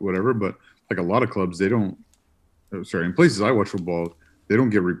report whatever. But like a lot of clubs, they don't. Sorry, in places I watch football, they don't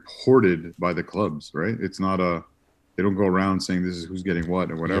get reported by the clubs, right? It's not they don't go around saying this is who's getting what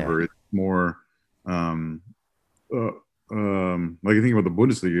and whatever. Yeah. It's more like you think about the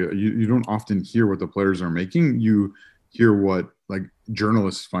Bundesliga, you don't often hear what the players are making. You hear what like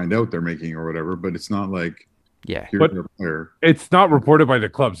journalists find out they're making or whatever, but it's not like but it's not reported by the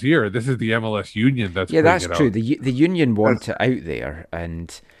clubs here. This is the MLS union that's that's true. The union want it out there,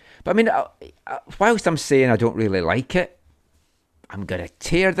 but I mean, whilst I'm saying I don't really like it, I'm going to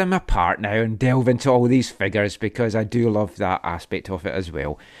tear them apart now and delve into all these figures because I do love that aspect of it as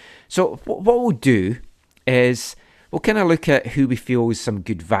well. So what we'll do is we'll kind of look at who we feel is some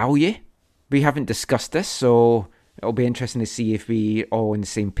good value. We haven't discussed this, so it'll be interesting to see if we're all on the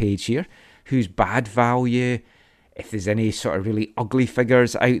same page here. Who's bad value, if there's any sort of really ugly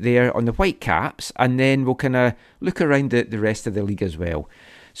figures out there on the Whitecaps, and then we'll kind of look around the rest of the league as well.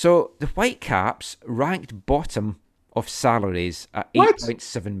 So the Whitecaps ranked bottom of salaries at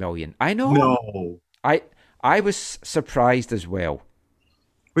 8.7 million. I know. No. I was surprised as well.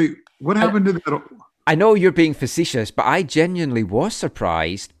 Wait, what happened to that? I know you're being facetious, but I genuinely was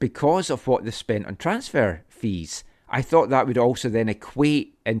surprised because of what they spent on transfer fees. I thought that would also then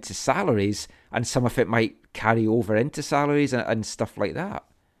equate into salaries, and some of it might carry over into salaries and stuff like that.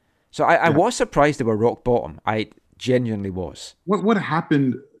 So I was surprised they were rock bottom. I genuinely was. What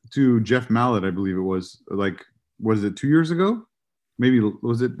happened to Jeff Mallett, I believe it was, like, was it 2 years ago? Maybe,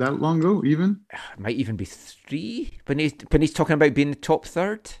 was it that long ago even? It might even be 3 when he's talking about being the top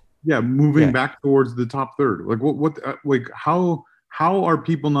third. Yeah, moving back towards the top third. Like how are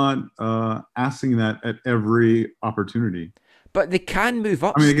people not asking that at every opportunity? But they can move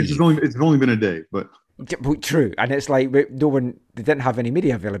up. I mean, it's only been a day, but true. And it's like they didn't have any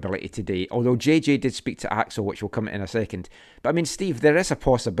media availability today. Although JJ did speak to Axel, which will come in a second. But I mean, Steve, there is a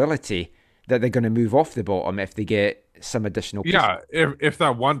possibility that they're going to move off the bottom if they get some additional pieces. Yeah, if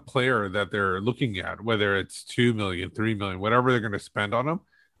that one player that they're looking at, whether it's 2 million, 3 million, whatever they're going to spend on them,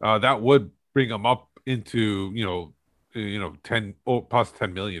 that would bring them up into past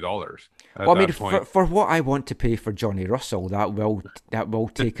 $10 million. Well, I mean, for what I want to pay for Johnny Russell, that will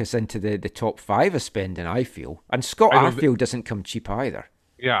take us into the top 5 of spending, I feel. And Scott Arfield doesn't come cheap either.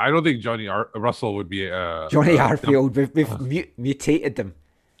 Yeah, I don't think Johnny Russell would be Johnny Arfield. We've mutated them.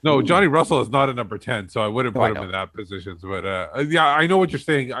 No, Johnny Russell is not a number 10, so I wouldn't put him in that position. But I know what you're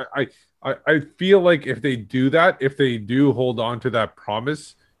saying. I feel like if they do that, if they do hold on to that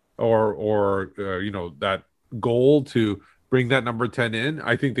promise or that goal to bring that number 10 in,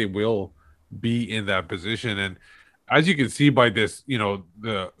 I think they will be in that position. And as you can see by this,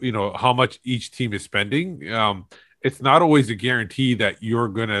 how much each team is spending, it's not always a guarantee that you're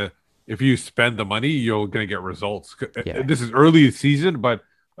gonna, if you spend the money, you're gonna get results. Yeah. This is early season, but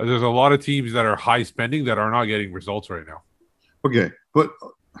there's a lot of teams that are high spending that are not getting results right now. Okay, but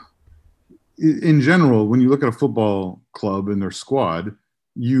in general, when you look at a football club and their squad,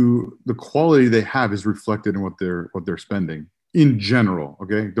 the quality they have is reflected in what they're spending. In general,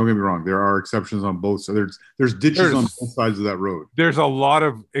 okay, don't get me wrong. There are exceptions on both. So there's ditches on both sides of that road. There's a lot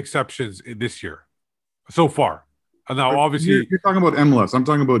of exceptions this year, so far. And now, obviously, you're talking about MLS. I'm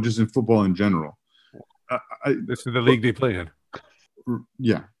talking about just in football in general. This is the league they play in.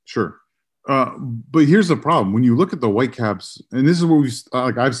 Yeah, sure. But here's the problem: when you look at the Whitecaps, and this is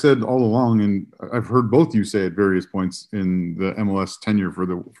what I've said all along, and I've heard both you say at various points in the MLS tenure for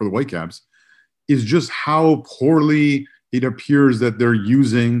the Whitecaps, is just how poorly it appears that they're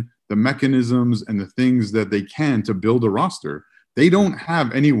using the mechanisms and the things that they can to build a roster. They don't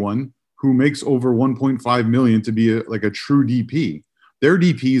have anyone who makes over 1.5 million to be a true DP. Their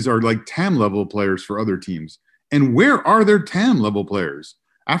DPs are like TAM level players for other teams. And where are their TAM level players?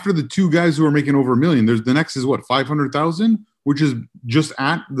 After the 2 guys who are making over $1 million, the next is what, 500,000, which is just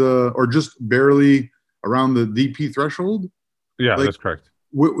or just barely around the DP threshold. Yeah, that's correct.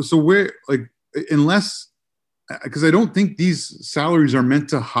 So where, unless, because I don't think these salaries are meant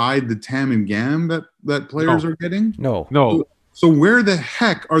to hide the TAM and GAM that players are getting. No. So where the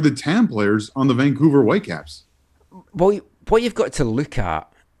heck are the TAM players on the Vancouver Whitecaps? Well, what you've got to look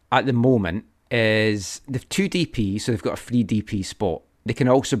at the moment is they've 2 DPs, so they've got a free DP spot. They can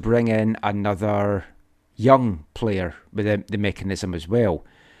also bring in another young player with the mechanism as well.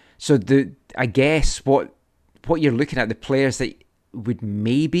 So I guess what you're looking at, the players that would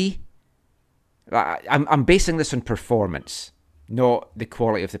maybe, I'm basing this on performance, not the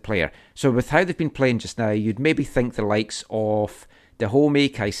quality of the player. So with how they've been playing just now, you'd maybe think the likes of Dahomey,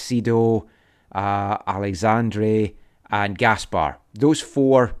 Caicedo, Alexandre, and Gaspar those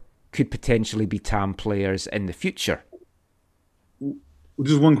 4 could potentially be TAM players in the future.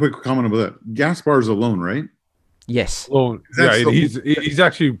 Just one quick comment about that. Gaspar's alone, right? Yes. Well, yeah, he's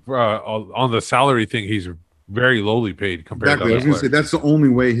actually on the salary thing. He's very lowly paid compared to I was going to say that's the only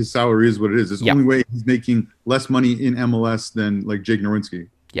way his salary is what it is. It's the only way he's making less money in MLS than like Jake Nowinski.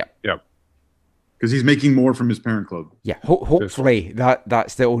 Yeah. Because he's making more from his parent club. Yeah. Hopefully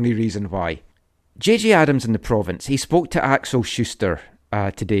that's the only reason why. JJ Adams in the Province. He spoke to Axel Schuster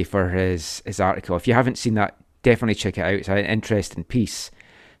today for his article. If you haven't seen that, definitely check it out. It's an interesting piece.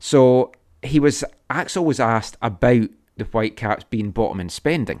 So Axel was asked about the Whitecaps being bottom in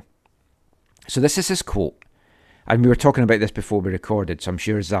spending. So this is his quote. And we were talking about this before we recorded, so I'm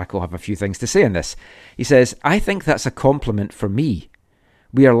sure Zach will have a few things to say on this. He says, I think that's a compliment for me.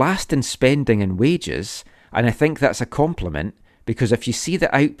 We are last in spending and wages, and I think that's a compliment because if you see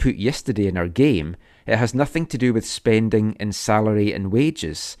the output yesterday in our game, it has nothing to do with spending and salary and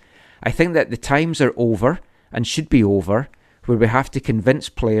wages. I think that the times are over, and should be over, where we have to convince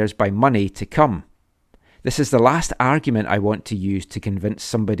players by money to come. This is the last argument I want to use to convince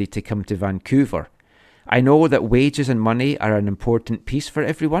somebody to come to Vancouver. I know that wages and money are an important piece for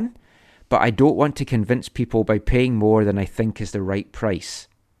everyone, but I don't want to convince people by paying more than I think is the right price.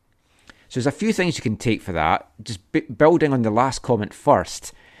 So there's a few things you can take for that. Just building on the last comment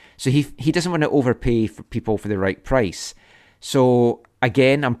first. So he doesn't want to overpay for people for the right price. So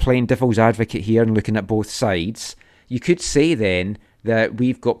again, I'm playing devil's advocate here and looking at both sides. You could say then that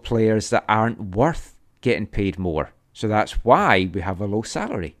we've got players that aren't worth getting paid more. So that's why we have a low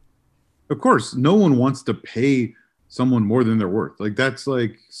salary. Of course, no one wants to pay someone more than they're worth. That's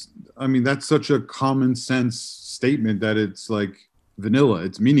such a common sense statement that it's like vanilla.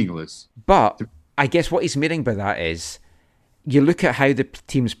 It's meaningless. But I guess what he's meaning by that is you look at how the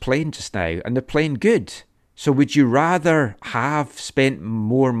team's playing just now and they're playing good. So would you rather have spent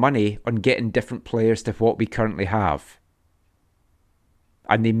more money on getting different players to what we currently have?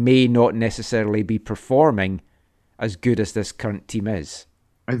 And they may not necessarily be performing as good as this current team is.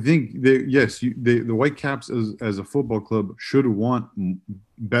 I think the Whitecaps as a football club should want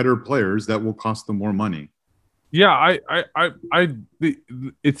better players that will cost them more money. Yeah,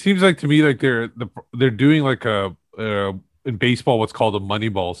 it seems like to me like they're doing like in baseball what's called a money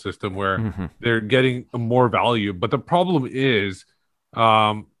ball system where they're getting more value. But the problem is,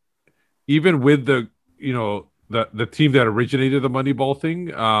 even with the team that originated the money ball thing,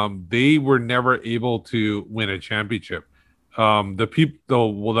 they were never able to win a championship. The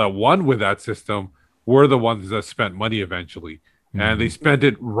people that won with that system were the ones that spent money eventually, and they spent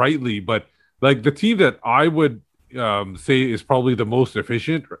it rightly. But like the team that I would say is probably the most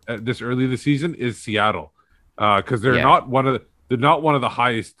efficient this early in the season is Seattle, because they're not one of the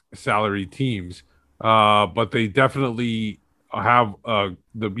highest salary teams, but they definitely have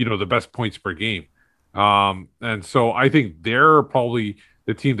the best points per game, and so I think they're probably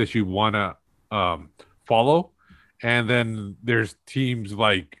the team that you want to follow. And then there's teams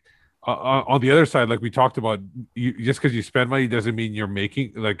like on the other side, like we talked about, just because you spend money doesn't mean you're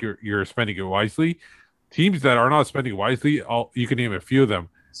making you're spending it wisely. Teams that are not spending wisely, you can name a few of them: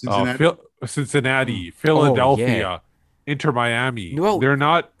 Cincinnati, Philadelphia, Inter Miami. Well, they're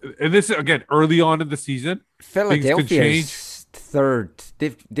not. And this is again early on in the season. Philadelphia is third.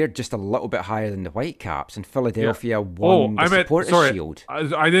 They're just a little bit higher than the Whitecaps, and Philadelphia won the Supporters Shield.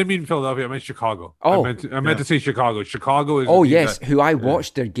 I didn't mean Philadelphia. I meant Chicago. I meant to say Chicago. Chicago is. Oh yes, who I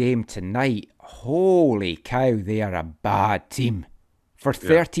watched their game tonight. Holy cow, they are a bad team. For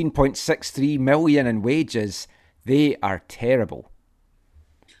 13.63 million in wages, they are terrible.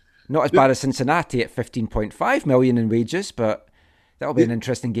 Not as bad as Cincinnati at 15.5 million in wages, but that'll be an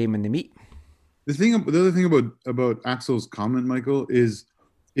interesting game when they meet. The other thing about Axel's comment, Michael, is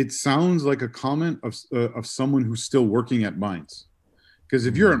it sounds like a comment of someone who's still working at Mainz. Because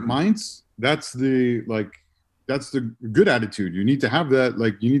if you're at Mainz, that's the good attitude. You need to have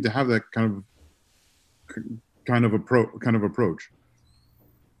that. You need to have that kind of approach.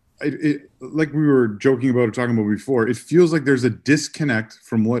 Like we were joking about or talking about before, it feels like there's a disconnect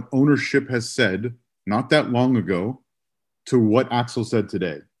from what ownership has said not that long ago to what Axel said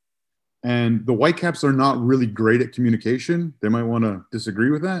today. And the Whitecaps are not really great at communication. They might want to disagree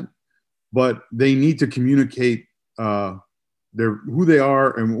with that, but they need to communicate who they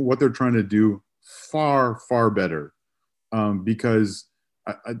are and what they're trying to do far, far better, because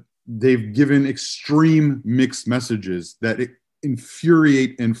they've given extreme mixed messages that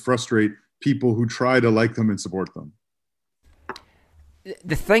infuriate and frustrate people who try to like them and support them.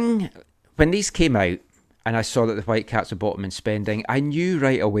 The thing, when these came out, and I saw that the Whitecaps were bottom in spending, I knew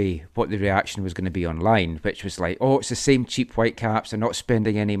right away what the reaction was going to be online, which was like, oh, it's the same cheap Whitecaps, they're not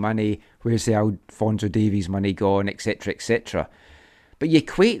spending any money, where's the Alphonso Davies money gone, etc., etc. But you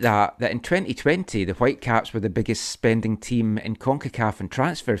equate that in 2020, the Whitecaps were the biggest spending team in CONCACAF and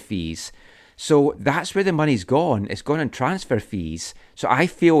transfer fees. So that's where the money's gone. It's gone on transfer fees. So I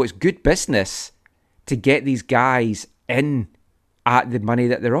feel it's good business to get these guys in at the money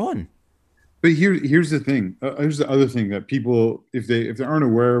that they're on. But here's the thing. Here's the other thing that people, if they aren't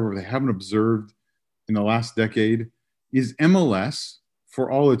aware of or they haven't observed in the last decade, is MLS,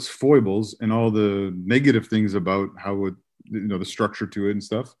 for all its foibles and all the negative things about how it, the structure to it and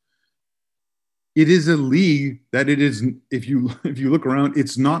stuff, it is a league that it is. If you look around,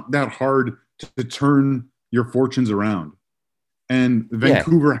 it's not that hard to turn your fortunes around, and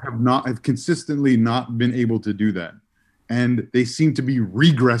Vancouver have consistently not been able to do that. And they seem to be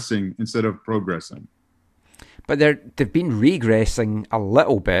regressing instead of progressing. But they've been regressing a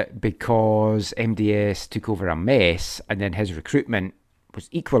little bit because MDS took over a mess, and then his recruitment was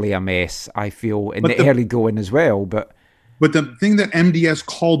equally a mess, I feel, in the early going as well. But the thing that MDS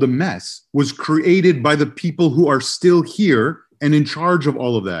called a mess was created by the people who are still here and in charge of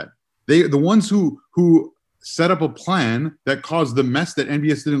all of that. The ones who set up a plan that caused the mess that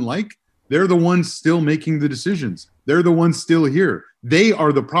MDS didn't like, they're the ones still making the decisions. They're the ones still here. They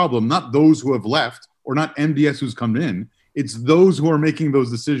are the problem, not those who have left or not MDS who's come in. It's those who are making those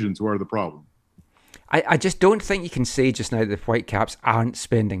decisions who are the problem. I just don't think you can say just now that the Whitecaps aren't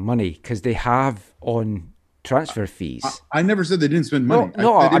spending money, because they have on transfer fees. I never said they didn't spend money.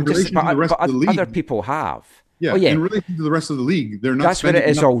 Other people have. Yeah, in relation to the rest of the league, they're not. That's where it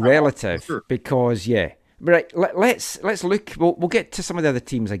is all relative, because Right, let's look. We'll get to some of the other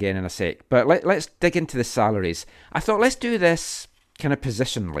teams again in a sec, but let's dig into the salaries. I thought let's do this kind of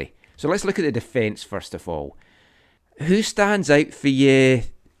positionally. So let's look at the defence first of all. Who stands out for you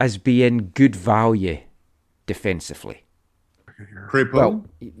as being good value defensively? Crépeau?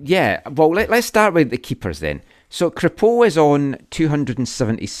 Well, let's start with the keepers then. So Crépeau is on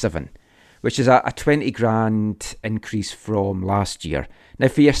 277, which is a 20 grand increase from last year. Now,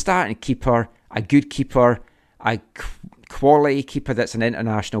 for your starting keeper, a good keeper, a quality keeper that's an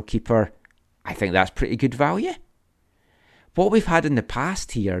international keeper, I think that's pretty good value. What we've had in the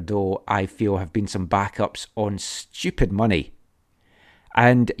past here, though, I feel have been some backups on stupid money.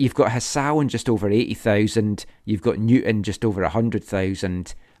 And you've got Hassan just over 80,000. You've got Newton just over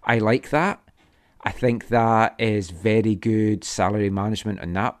 100,000. I like that. I think that is very good salary management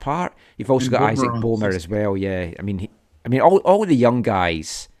on that part. You've also got Isaac Boehmer as well. Yeah, I mean, all the young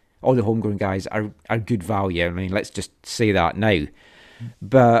guys, all the homegrown guys are good value. I mean, let's just say that now.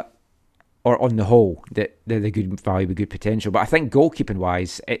 But or on the whole, that they're good value with good potential. But I think goalkeeping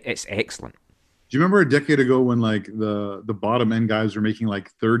wise, it's excellent. Do you remember a decade ago when like the bottom end guys were making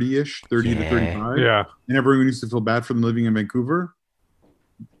like 30-ish, 30 to 35? Yeah. And everyone used to feel bad for them living in Vancouver.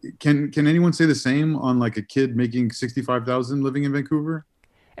 Can anyone say the same on like a kid making 65,000 living in Vancouver?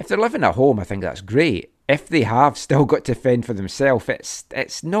 If they're living at home, I think that's great. If they have still got to fend for themselves,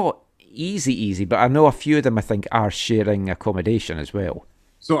 it's not easy, but I know a few of them I think are sharing accommodation as well.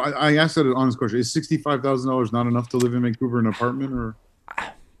 So I asked that an honest question. Is $65,000 not enough to live in Vancouver in an apartment, or?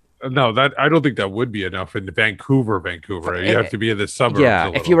 No, that I don't think that would be enough in Vancouver. You have to be in the suburbs.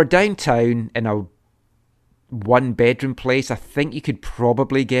 Yeah, if you were downtown in a one-bedroom place, I think you could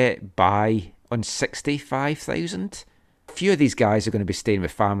probably get by on 65,000. A few of these guys are going to be staying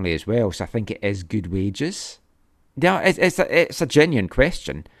with family as well, so I think it is good wages. Now, it's a genuine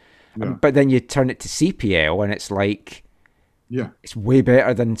question, but then you turn it to CPL and it's like, it's way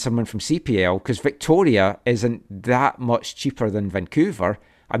better than someone from CPL because Victoria isn't that much cheaper than Vancouver,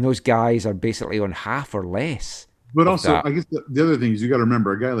 and those guys are basically on half or less. But also, I guess the other thing is you got to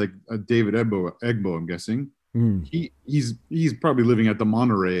remember a guy like David Egbo, I'm guessing, he's probably living at the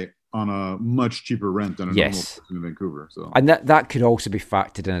Monterey on a much cheaper rent than a normal person in Vancouver. So, and that could also be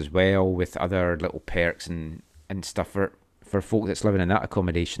factored in as well with other little perks and stuff for folk that's living in that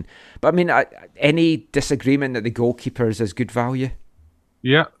accommodation. But I mean, any disagreement that the goalkeepers is good value?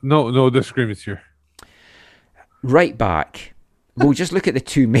 Yeah, no disagreements here. Right back. We'll just look at the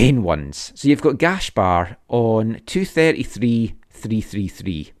two main ones. So you've got Gaspar on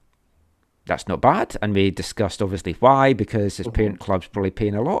 233,333. That's not bad, and we discussed obviously why, because his parent club's probably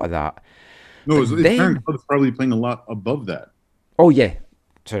paying a lot of that. No, his parent club's probably paying a lot above that. Oh yeah,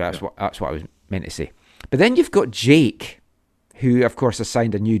 so that's what I was meant to say. But then you've got Jake, who of course has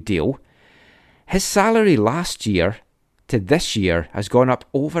signed a new deal. His salary last year to this year has gone up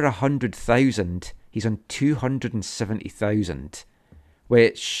over 100,000. He's on 270,000,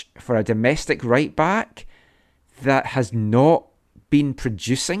 which for a domestic right back, that has not been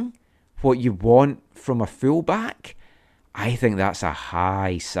producing what you want from a fullback, I think that's a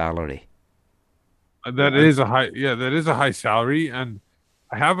high salary. That is a high salary, and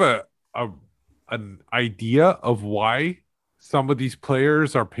I have an idea of why some of these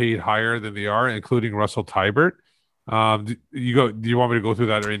players are paid higher than they are, including Russell Tybert. Do you want me to go through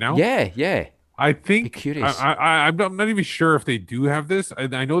that right now? Yeah. I think Be curious. I'm not even sure if they do have this.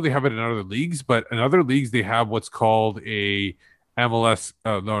 I know they have it in other leagues, but in other leagues they have what's called a MLS,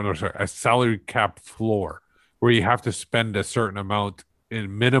 a salary cap floor, where you have to spend a certain amount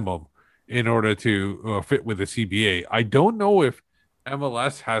in minimum in order to fit with the CBA. I don't know if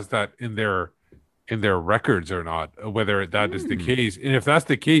MLS has that in their records or not, whether that is the case. And if that's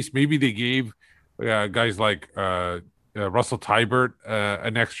the case, maybe they gave guys like Russell Tybert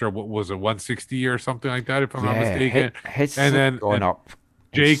an extra, what was it, 160 or something like that, if I'm not mistaken. And then going up.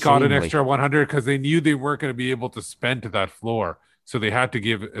 Jake got an insanely. extra 100 because they knew they weren't going to be able to spend to that floor. So they had to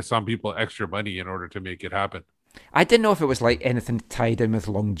give some people extra money in order to make it happen. I didn't know if it was like anything tied in with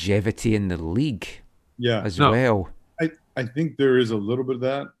longevity in the league well. I think there is a little bit of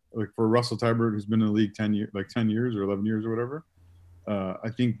that. Like for Russell Tybert, who's been in the league 10 years or 11 years or whatever. I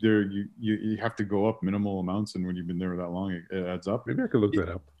think there you have to go up minimal amounts, and when you've been there that long, it adds up. Maybe I could look that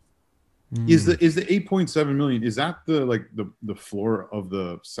up. Is the 8.7 million? Is that the floor of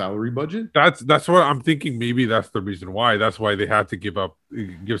the salary budget? That's what I'm thinking. Maybe that's the reason why. That's why they had to give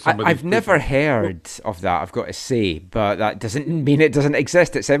somebody. I've never heard of that, I've got to say, but that doesn't mean it doesn't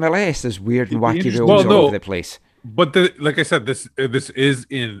exist. It's MLS. There's weird and wacky rules all over the place. But like I said, this is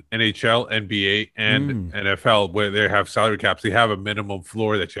in NHL, NBA, and NFL, where they have salary caps. They have a minimum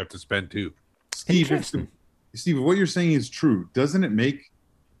floor that you have to spend too. Steve, what you're saying is true. Doesn't it make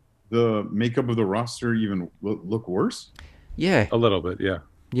the makeup of the roster even look worse? Yeah, a little bit. Yeah.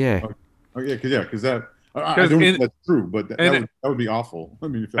 Because that. I don't know if that's true, but that would be awful. I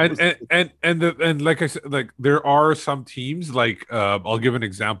mean, and like I said, like there are some teams, like I'll give an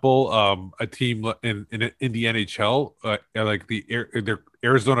example. A team in the NHL, like the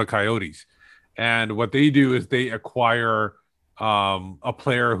Arizona Coyotes, and what they do is they acquire a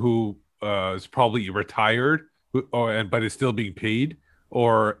player who is probably retired, but is still being paid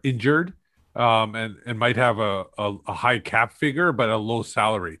or injured, and might have a high cap figure but a low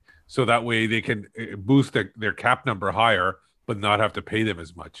salary. So that way they can boost their cap number higher, but not have to pay them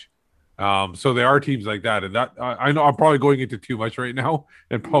as much. So there are teams like that, and that I know I'm probably going into too much right now,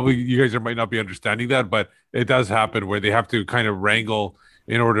 and probably you guys might not be understanding that, but it does happen where they have to kind of wrangle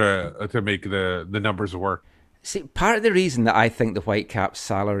in order to make the numbers work. See, part of the reason that I think the Whitecaps'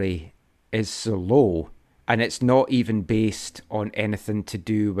 salary is so low, and it's not even based on anything to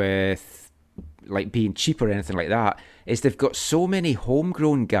do with like being cheap or anything like that, is they've got so many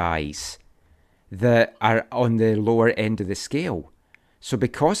homegrown guys that are on the lower end of the scale. So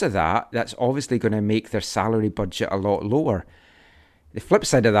because of that, that's obviously going to make their salary budget a lot lower. The flip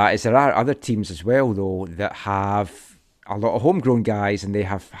side of that is there are other teams as well, though, that have a lot of homegrown guys and they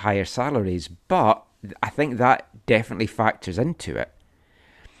have higher salaries. But I think that definitely factors into it.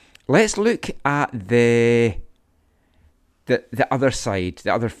 Let's look at the other side,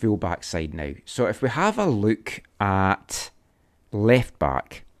 the other fullback side now. So if we have a look at left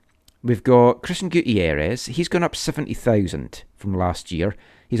back, we've got Christian Gutierrez. He's gone up 70,000 from last year.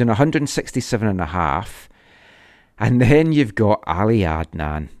 He's on 167.5. And then you've got Ali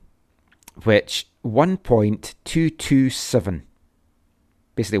Adnan, which 1.227,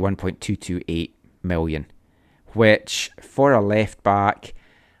 basically 1.228 million, which for a left back,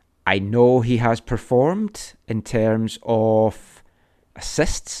 I know he has performed in terms of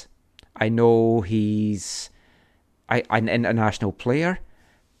assists. I know he's an international player,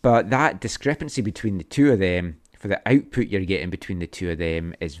 but that discrepancy between the two of them, for the output you're getting between the two of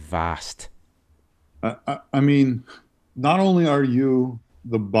them, is vast. I mean, not only are you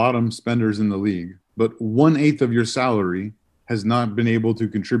the bottom spenders in the league, but 1/8 of your salary has not been able to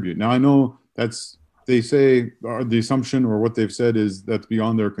contribute. Now, I know they say, or the assumption or what they've said is that's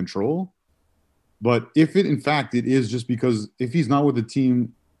beyond their control. But if it, in fact, it is just because if he's not with the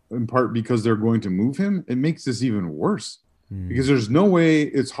team, in part because they're going to move him, it makes this even worse. Because there's no way,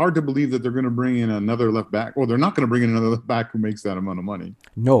 it's hard to believe that they're going to bring in another left back. Well, they're not going to bring in another left back who makes that amount of money.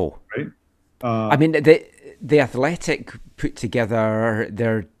 No. Right? I mean, the Athletic put together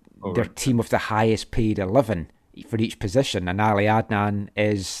their team of the highest paid 11 for each position, and Ali Adnan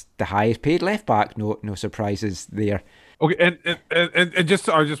is the highest paid left back. No surprises there. Okay, and just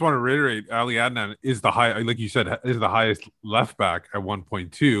I just want to reiterate, Ali Adnan is the high, like you said, is the highest left back at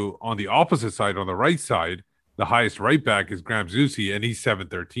 1.2. On the opposite side, on the right side, the highest right back is Graham Zusi, and he's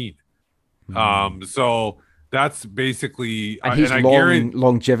 713. So That's basically and he's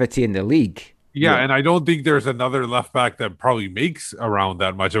longevity in the league. Yeah, and I don't think there's another left back that probably makes around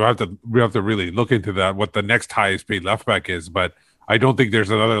that much. We have to really look into that, what the next highest paid left back is, but I don't think there's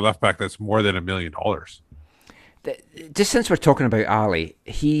another left back that's more than $1 million. Just since we're talking about Ali,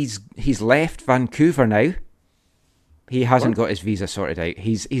 he's left Vancouver now. He hasn't got his visa sorted out.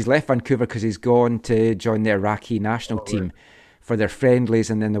 He's left Vancouver because he's gone to join the Iraqi national team for their friendlies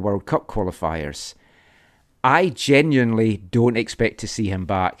and then the World Cup qualifiers. I genuinely don't expect to see him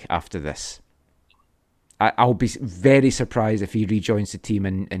back after this. I'll be very surprised if he rejoins the team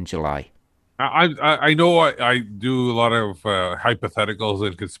in July. I know I do a lot of hypotheticals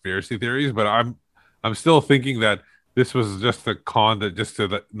and conspiracy theories, but I'm still thinking that this was just a con that just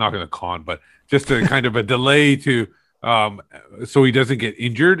to kind of a delay to so he doesn't get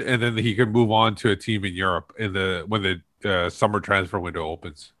injured and then he can move on to a team in Europe when the summer transfer window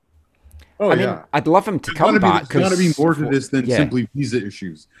opens. I mean, I'd love him to come back. There's got to be more to this than simply visa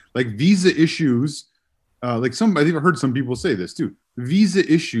issues. Like visa issues. I've even heard some people say this too. Visa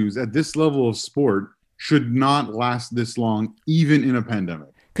issues at this level of sport should not last this long, even in a pandemic.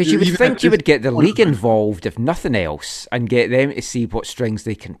 Because you would think you would get the league involved, if nothing else, and get them to see what strings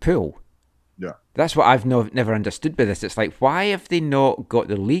they can pull. Yeah. That's what I've never understood with this. It's like, why have they not got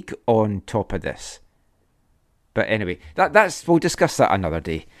the league on top of this? But anyway, we'll discuss that another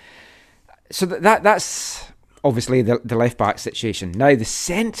day. So that's obviously the left back situation. Now, the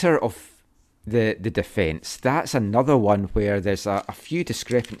centre of the defence, that's another one where there's a few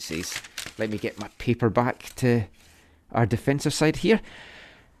discrepancies. Let me get my paper back to our defensive side here.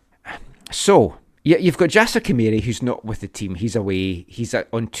 So, you've got Jasser Kamiri, who's not with the team. He's away. He's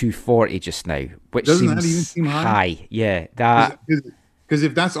on 240 just now, which doesn't seems that even seem high? Yeah, that because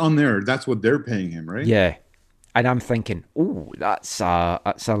if that's on there, that's what they're paying him, right? Yeah, and I'm thinking, oh, that's a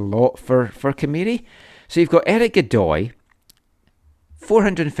lot for Kamiri. So you've got Eric Godoy,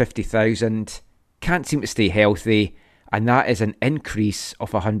 450,000, can't seem to stay healthy, and that is an increase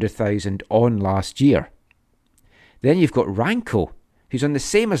of 100,000 on last year. Then you've got Ranko, who's on the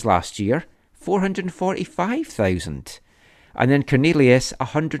same as last year, 445,000. And then Cornelius,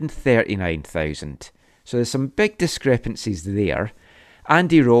 139,000. So there's some big discrepancies there.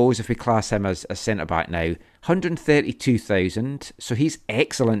 Andy Rose, if we class him as a centre-back now, 132,000. So he's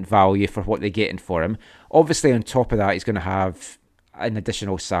excellent value for what they're getting for him. Obviously, on top of that, he's going to have an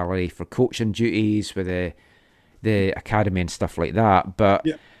additional salary for coaching duties with the academy and stuff like that. But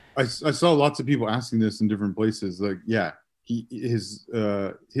yeah, I saw lots of people asking this in different places. Like, yeah,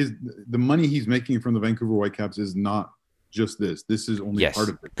 the money he's making from the Vancouver Whitecaps is not just this. This is only part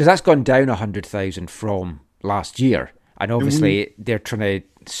of it. Because that's gone down 100,000 from last year. And obviously, they're trying to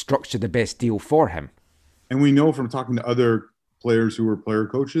structure the best deal for him. And we know from talking to other players who were player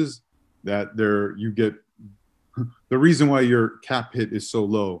coaches that the reason why your cap hit is so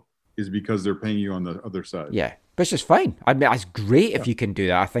low is because they're paying you on the other side. Yeah, which is fine. I mean, it's great if you can do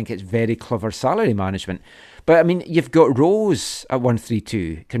that. I think it's very clever salary management. But I mean, you've got Rose at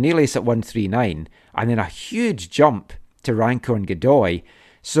 132, Cornelius at 139, and then a huge jump to Ranko and Godoy.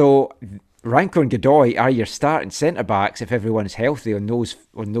 So Ranko and Godoy are your starting centre backs if everyone's healthy on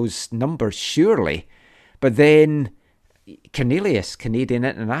those numbers, surely. But then Cornelius, Canadian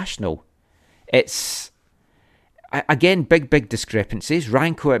international, it's again big discrepancies.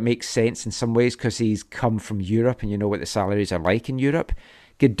 Ranko, it makes sense in some ways because he's come from Europe and you know what the salaries are like in Europe.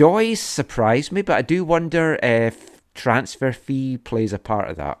 Godoy's surprised me, but I do wonder if transfer fee plays a part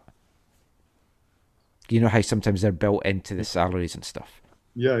of that. You know how sometimes they're built into the salaries and stuff.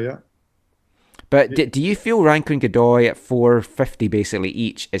 Yeah. But do you feel Ranko and Godoy at 450 basically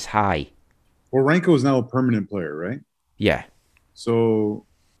each is high? Well, Ranko is now a permanent player, right? Yeah. So,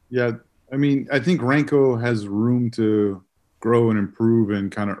 yeah, I mean, I think Ranko has room to grow and improve and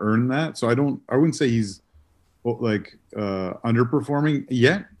kind of earn that. So I wouldn't say he's like underperforming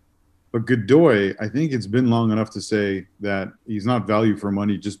yet. But Godoy, I think it's been long enough to say that he's not value for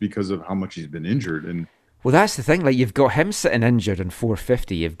money just because of how much he's been injured. And well, that's the thing. Like, you've got him sitting injured on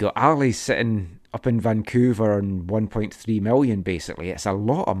 450. You've got Ali sitting up in Vancouver on 1.3 million, basically. It's a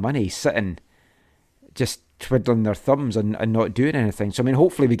lot of money sitting just twiddling their thumbs and not doing anything. So, I mean,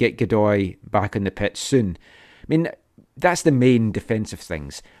 hopefully we get Godoy back on the pitch soon. I mean, that's the main defensive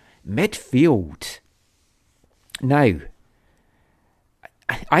things. Midfield. Now,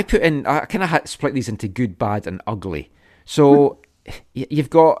 I kind of split these into good, bad and ugly. So, you've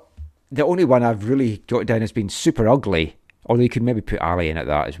got... The only one I've really got down as being super ugly, although you could maybe put Ali in at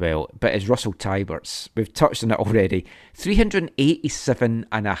that as well, but is Russell Tyberts. We've touched on it already.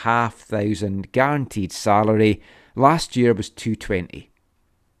 387,500 guaranteed salary. Last year was 220.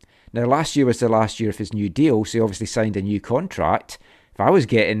 Now, last year was the last year of his new deal, so he obviously signed a new contract. If I was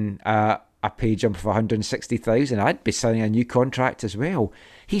getting a pay jump of 160,000, I'd be signing a new contract as well.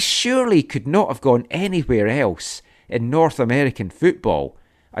 He surely could not have gone anywhere else in North American football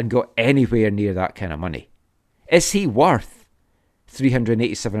and got anywhere near that kind of money. Is he worth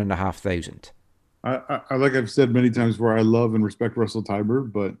 387,500? I like I've said many times before, I love and respect Russell Tiber,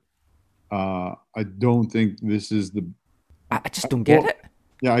 but I don't think this is the. I just don't get it.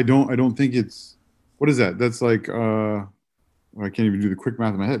 Yeah, I don't think it's. What is that? That's like I can't even do the quick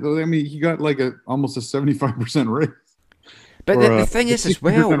math in my head. I mean, he got like almost a 75% raise. But the thing is, as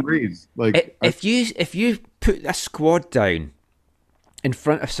well, raise. Like if you put a squad down in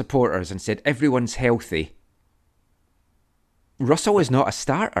front of supporters and said everyone's healthy, Russell is not a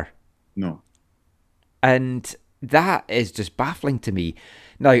starter. No. And that is just baffling to me.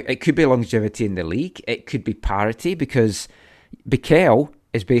 Now, it could be longevity in the league. It could be parity because Bikel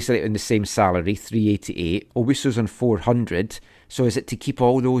is basically on the same salary, 388. Owusu's on 400. So is it to keep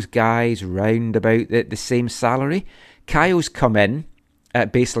all those guys round about the same salary? Kyle's come in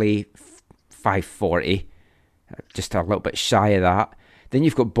at basically 540, just a little bit shy of that. Then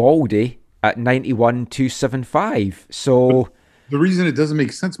you've got Baldy at 91,275. So the reason it doesn't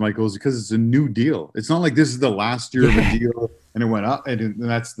make sense, Michael, is because it's a new deal. It's not like this is the last year of a deal and it went up, and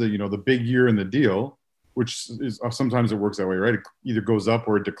that's the big year in the deal, which is sometimes it works that way, right? It either goes up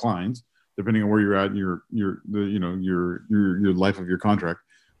or it declines depending on where you're at in your life of your contract.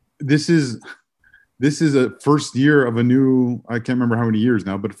 This is a first year of a new. I can't remember how many years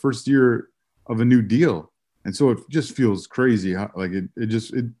now, but first year of a new deal, and so it just feels crazy. Like it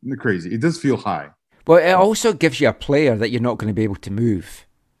crazy. It does feel high. Well, it also gives you a player that you're not going to be able to move.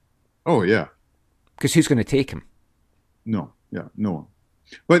 Oh, yeah. Because who's going to take him? No. Yeah, no one.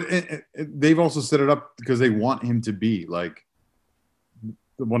 But they've also set it up because they want him to be like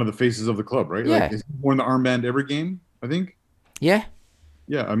one of the faces of the club, right? Yeah. Like, is he worn the armband every game, I think? Yeah.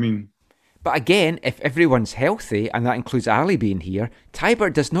 Yeah, I mean. But again, if everyone's healthy, and that includes Ali being here,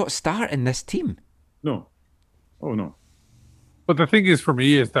 Tiber does not start in this team. No. Oh, no. But the thing is, for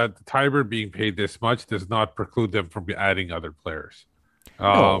me, is that Tiber being paid this much does not preclude them from adding other players.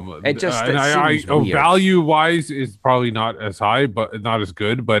 No, it seems weird. Value-wise, is probably not as high, but not as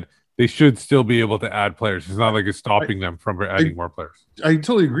good. But they should still be able to add players. It's not like it's stopping them from adding more players. I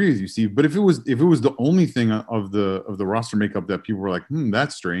totally agree with you, Steve. But if it was the only thing of the roster makeup that people were like,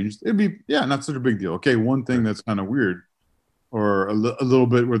 that's strange, it'd be not such a big deal. Okay, one thing that's kind of weird, or a little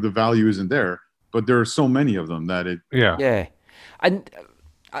bit where the value isn't there. But there are so many of them that it. Yeah. And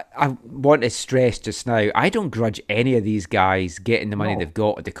I want to stress just now, I don't grudge any of these guys getting the money they've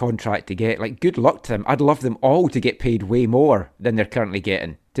got, the contract to get. Like, good luck to them. I'd love them all to get paid way more than they're currently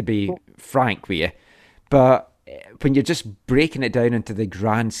getting, to be frank with you. But when you're just breaking it down into the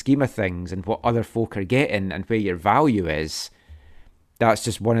grand scheme of things and what other folk are getting and where your value is, that's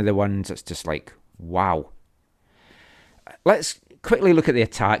just one of the ones that's just like, wow. Let's quickly look at the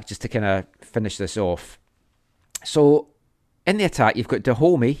attack just to kind of finish this off. So, in the attack, you've got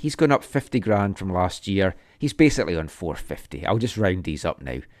Dahomey. He's gone up 50 grand from last year. He's basically on 450. I'll just round these up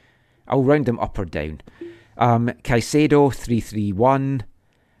now. I'll round them up or down. Caicedo, 331.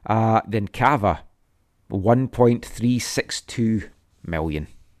 Then Cava, 1.362 million.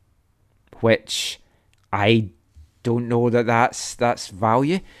 Which I don't know that's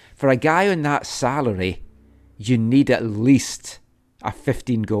value. For a guy on that salary, you need at least a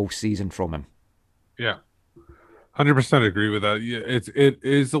 15-goal season from him. Yeah. 100% agree with that. Yeah, it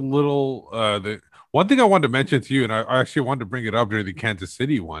is a little. The one thing I wanted to mention to you, and I actually wanted to bring it up during the Kansas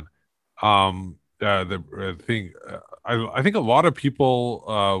City one. The thing, I think a lot of people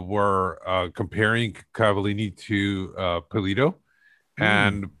were comparing Cavallini to Polito,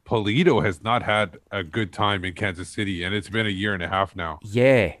 and Polito has not had a good time in Kansas City, and it's been a year and a half now.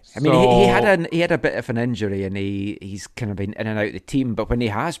 Yeah, I mean, he had a bit of an injury, and he's kind of been in and out of the team. But when he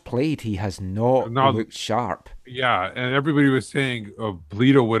has played, he has not looked sharp. Yeah, and everybody was saying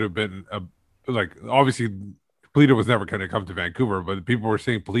Polito would have been obviously Polito was never going to come to Vancouver, but people were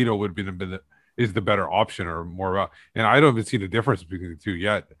saying Polito would have been is the better option or more. And I don't even see the difference between the two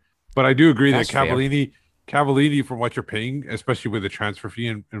yet. But I do agree that Cavallini, from what you're paying, especially with the transfer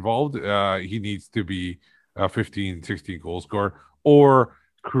fee involved, he needs to be a 15, 16 goal scorer or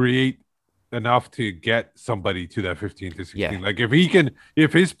create enough to get somebody to that 15 to 16. Yeah. Like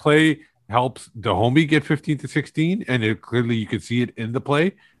if his play helps Dahomey get 15 to 16 and clearly you can see it in the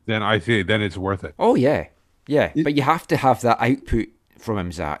play, then I say then it's worth it. Oh, yeah. Yeah, but you have to have that output from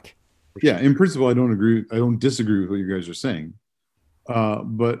him, Zach. Yeah, in principle, I don't disagree with what you guys are saying.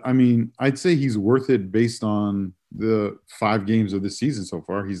 But I mean, I'd say he's worth it based on the 5 games of the season so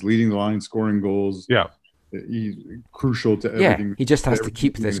far. He's leading the line, scoring goals. Yeah. He's crucial to Yeah, everything. he just has to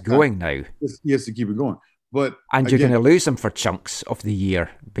keep this going now. He has to keep it going. But And you're going to lose him for chunks of the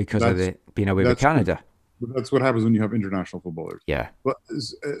year because of the being away with Canada. But that's what happens when you have international footballers. Yeah.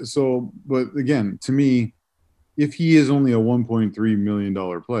 But again, to me, if he is only a $1.3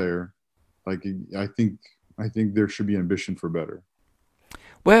 million player, like I think there should be ambition for better.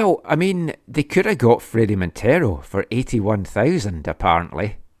 Well, I mean, they could have got Freddie Montero for 81,000.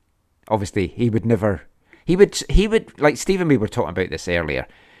 Apparently, obviously, he would never. He would like Stephen. We were talking about this earlier.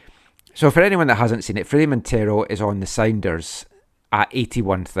 So for anyone that hasn't seen it, Freddie Montero is on the Sounders at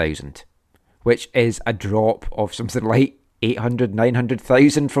 81,000, which is a drop of something like 800,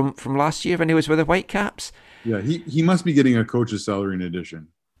 900,000 from last year when he was with the Whitecaps. Yeah, he must be getting a coach's salary in addition.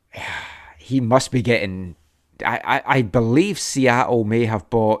 He must be getting. I believe Seattle may have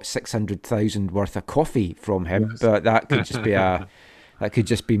bought 600,000 worth of coffee from him, yes. But that could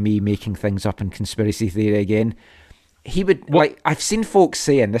just be me making things up in conspiracy theory again. He would I've seen folks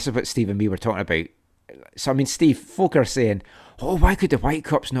saying, this is what Steve and me were talking about. So I mean, Steve, folk are saying, "Oh, why could the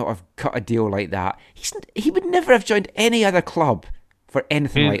Whitecaps not have cut a deal like that?" He would never have joined any other club for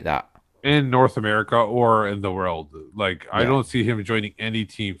anything like that. In North America or in the world. I don't see him joining any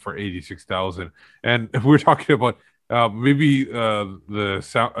team for 86,000. And we're talking about maybe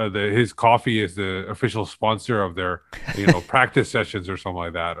his coffee is the official sponsor of their practice sessions or something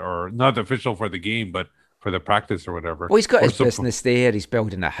like that, or not official for the game, but for the practice or whatever. Well, he's got his business there. He's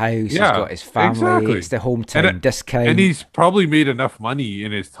building a house. He's got his family. Exactly. It's the hometown discount. And he's probably made enough money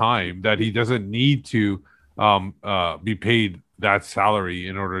in his time that he doesn't need to be paid that salary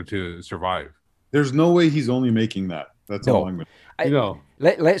in order to survive. There's no way he's only making that. That's all I'm going to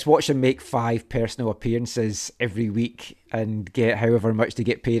Let's watch him make 5 personal appearances every week and get however much to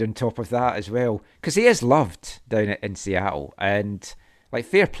get paid on top of that as well. Because he is loved down in Seattle, and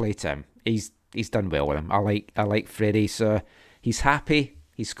fair play to him. He's done well with him. I like Freddie, so he's happy.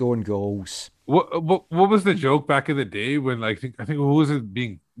 He's scoring goals. What was the joke back in the day when I think who was it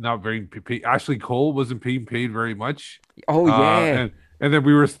being not very paid? Ashley Cole wasn't being paid very much. Oh yeah, and then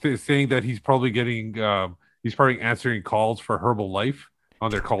we were saying that he's probably getting he's probably answering calls for Herbalife on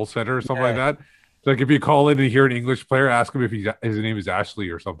their call center or something like that. So if you call in and hear an English player, ask him if his name is Ashley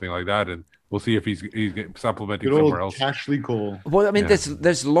or something like that, and we'll see if he's getting supplementing good old somewhere else. Ashley Cole. Well, I mean,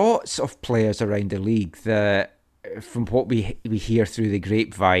 there's lots of players around the league that, from what we hear through the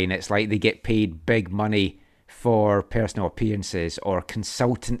grapevine, it's like they get paid big money for personal appearances, or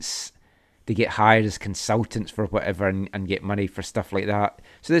consultants. They get hired as consultants for whatever and get money for stuff like that.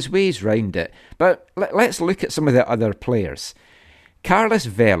 So there's ways around it. But let's look at some of the other players. Carlos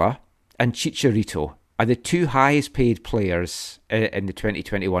Vela and Chicharito are the 2 highest paid players in the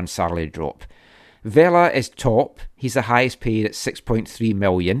 2021 salary drop. Vela is top. He's the highest paid at 6.3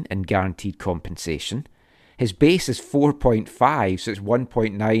 million in guaranteed compensation. His base is 4.5, so it's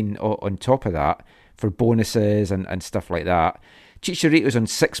 1.9 on top of that for bonuses and stuff like that. Chicharito's on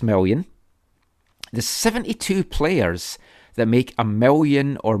 6 million. There's 72 players that make $1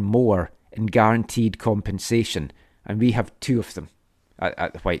 million or more in guaranteed compensation, and we have 2 of them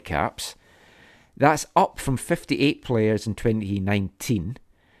at the Whitecaps. That's up from 58 players in 2019.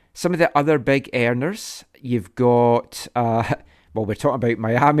 Some of the other big earners, you've got, we're talking about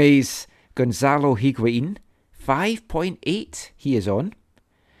Miami's Gonzalo Higuain, 5.8 he is on.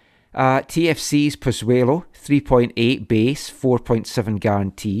 TFC's Pozuelo, 3.8 base, 4.7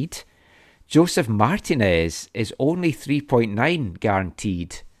 guaranteed. Joseph Martinez is only 3.9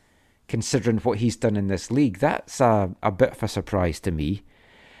 guaranteed, considering what he's done in this league. That's a bit of a surprise to me.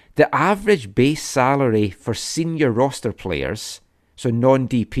 The average base salary for senior roster players, so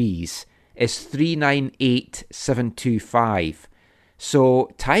non-DPs, is 398,725.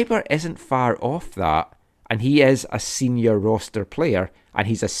 So Tiber isn't far off that, and he is a senior roster player, and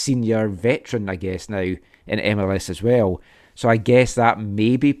he's a senior veteran, I guess, now in MLS as well. So I guess that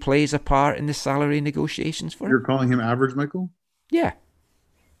maybe plays a part in the salary negotiations for him. You're calling him average, Michael? Yeah.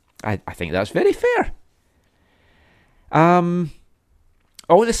 I think that's very fair. All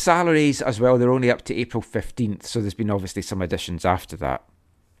the salaries as well, they're only up to April 15th, so there's been obviously some additions after that.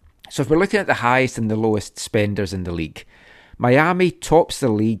 So if we're looking at the highest and the lowest spenders in the league, Miami tops the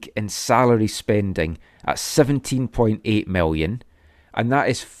league in salary spending at 17.8 million, and that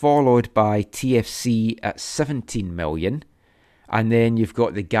is followed by TFC at 17 million, and then you've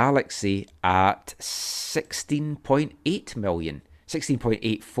got the Galaxy at 16.8 million,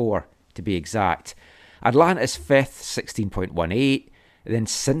 16.84 to be exact. Atlanta's 5th, 16.18. Then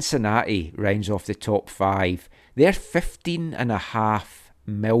Cincinnati rounds off the top 5. They're 15.5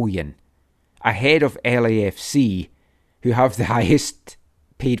 million. ahead of LAFC, who have the highest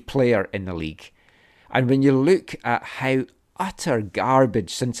paid player in the league. And when you look at how utter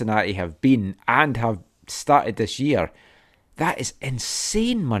garbage Cincinnati have been and have started this year, that is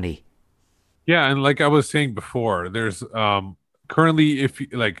insane money. Yeah, and like I was saying before, there's currently, if you-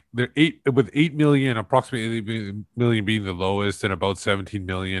 like they're 8 million, approximately 8 million being the lowest and about 17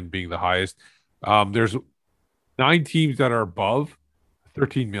 million being the highest. There's 9 teams that are above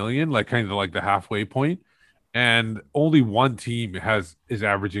 13 million, like kind of like the halfway point, and only one team is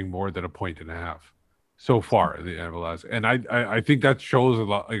averaging more than a point and a half so far in the MLS. And I think that shows a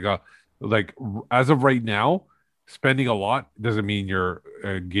lot, like as of right now, spending a lot doesn't mean you're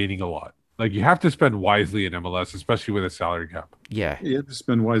gaining a lot. Like you have to spend wisely in MLS, especially with a salary cap. Yeah. You have to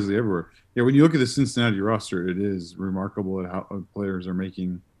spend wisely everywhere. Yeah, when you look at the Cincinnati roster, it is remarkable at how players are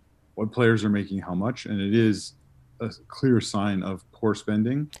making, what players are making how much, and it is a clear sign of poor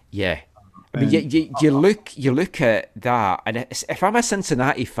spending. Yeah. I mean, you look at that, and if I'm a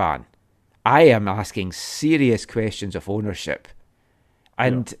Cincinnati fan, I am asking serious questions of ownership.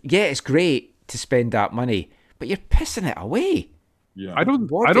 And yeah, it's great to spend that money, but you're pissing it away. Yeah, I don't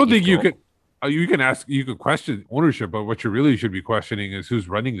think you could. You can question ownership, but what you really should be questioning is who's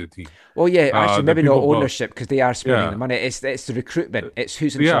running the team. Well, yeah, actually, maybe not ownership because they are spending Yeah. the money. It's the recruitment. It's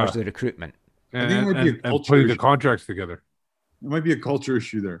who's in charge of the recruitment. I think it might be a and culture putting the issue. contracts together. It might be a culture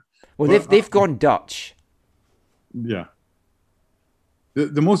issue there. Well, But, they've gone Dutch. Yeah.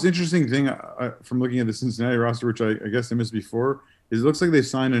 The most interesting thing from looking at the Cincinnati roster, which I guess I missed before, is it looks like they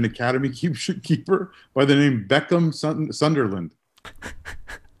signed an academy keeper by the name Beckham Sunderland.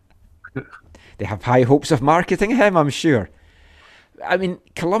 They have high hopes of marketing him, I'm sure. I mean,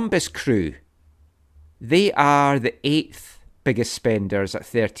 Columbus Crew, they are the 8th biggest spenders at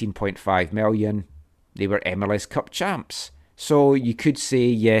 13.5 million. They were MLS Cup champs. So you could say,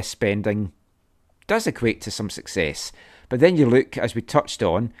 yes, spending does equate to some success. But then you look, as we touched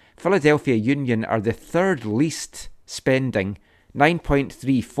on, Philadelphia Union are the 3rd least spending,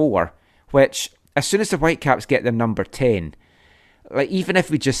 9.34, which, as soon as the Whitecaps get their number 10, like even if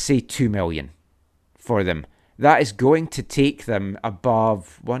we just say 2 million for them, that is going to take them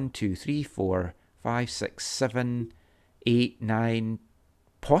above 1, 2, 3, 4, 5, 6, 7, 8, 9,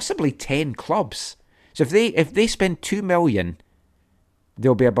 possibly 10 clubs. So if they spend 2 million,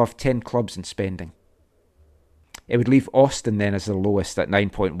 they'll be above 10 clubs in spending. It would leave Austin then as the lowest at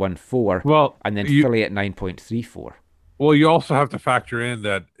 9.14, Well, and then Philly at 9.34. Well, you also have to factor in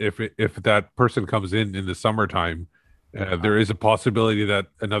that if that person comes in the summertime, there is a possibility that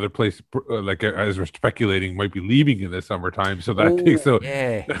another place, like as we're speculating, might be leaving in the summertime. So that takes so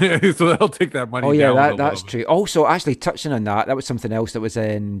they'll take that money. Oh yeah, down that's true. Also, actually touching on that was something else that was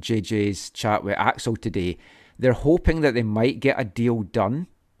in JJ's chat with Axel today. They're hoping that they might get a deal done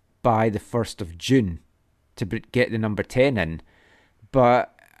by the 1st of June to get the number 10 in,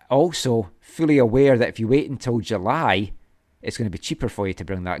 but also fully aware that if you wait until July, it's going to be cheaper for you to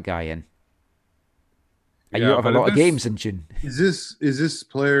bring that guy in. And you don't have a lot of games in June. Is this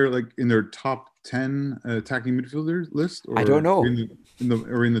player like in their top 10 attacking midfielders list? Or I don't know. in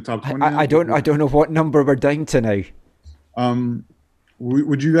the top 20? I don't know what number we're down to now.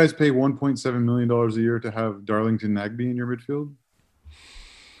 Would you guys pay $1.7 million a year to have Darlington Nagbe in your midfield?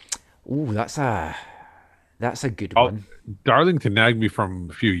 Ooh, that's a good one. Darlington Nagbe from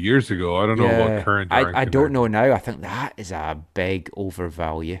a few years ago. I don't know about current. I don't know now. I think that is a big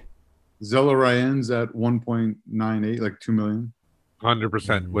overvalue. Zella Ryan's at 1.98, like 2 million.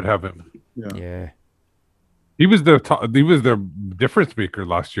 100% would have him. Yeah. He was the difference maker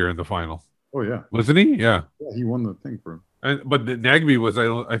last year in the final. Oh yeah, wasn't he? Yeah. Yeah, he won the thing for him. But Nagbe was,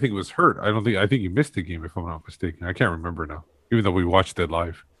 I think, was hurt. I think he missed the game if I'm not mistaken. I can't remember now, even though we watched it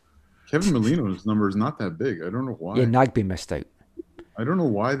live. Kevin Molino's number is not that big. I don't know why. Yeah, Nagbe missed out. I don't know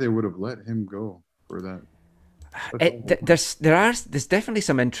why they would have let him go for that. There's definitely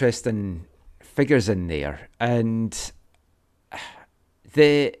some interesting figures in there, and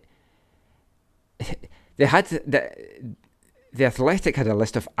the Athletic had a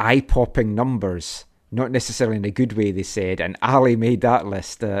list of eye-popping numbers, not necessarily in a good way, they said, and Ali made that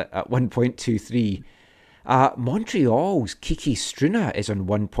list at 1.23. Montreal's Kiki Struna is on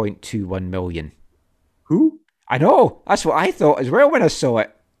 1.21 million. Who? I know. That's what I thought as well when I saw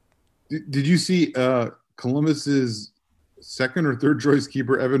it. Did you see Columbus's second or third choice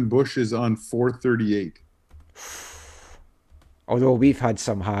keeper Evan Bush is on 438? Although we've had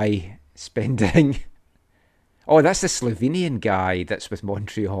some high spending. Oh, that's the Slovenian guy that's with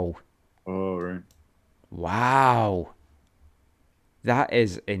Montreal. Oh, right. Wow. That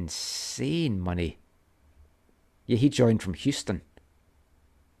is insane money. Yeah, he joined from Houston.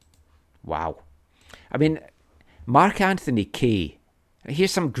 Wow. I mean, Mark Anthony Kay.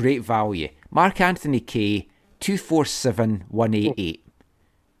 Here's some great value. Mark Anthony Kay, 247,188.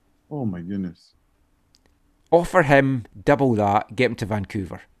 Oh my goodness. Offer him double that, get him to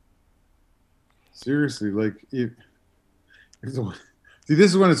Vancouver. Seriously, like see,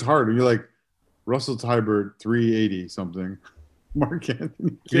 this is when it's hard. When you're like Russell Tybert, 380 something. Mark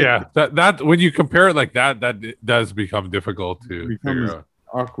Anthony Kay. Yeah, that when you compare it like that, that does become difficult to It becomes figure out.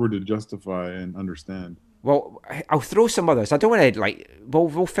 awkward to justify and understand. Well, I'll throw some others. I don't want to, like,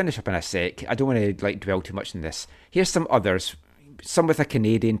 we'll finish up in a sec. I don't want to, like, dwell too much on this. Here's some others. Some with a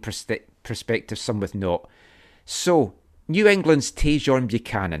Canadian perspective, some with not. So, New England's Tajon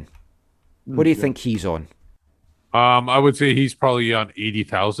Buchanan. What do you think he's on? I would say he's probably on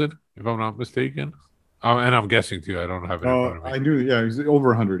 80,000, if I'm not mistaken. And I'm guessing too. I don't have it in front of me. I knew. Yeah, he's over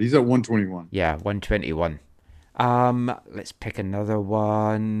 100. He's at 121. Yeah, 121. Let's pick another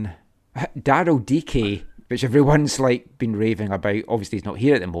one. Daryl DK, which everyone's like been raving about. Obviously, he's not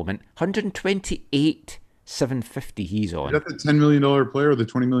here at the moment. 128,750 he's on. Is that the $10 million player or the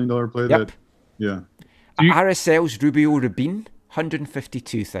 $20 million player? Yep. That, yeah. RSL's Rubio Rubin,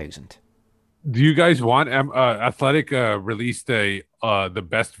 152,000. Do you guys want Athletic released the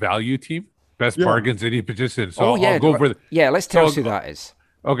best value team, best bargains any position? So I'll go for let's tell us who that is.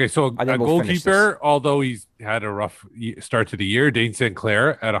 Okay, so a goalkeeper, although he's had a rough start to the year, Dane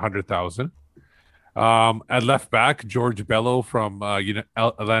Sinclair at 100,000. At left back, George Bello from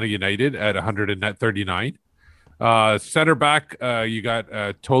Atlanta United at 139. Center back, you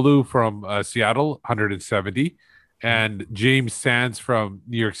got Tolu from Seattle, 170. And James Sands from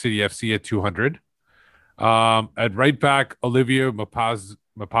New York City FC at 200. At right back, Olivia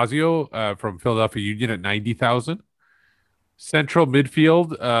Mapazio from Philadelphia Union at 90,000. Central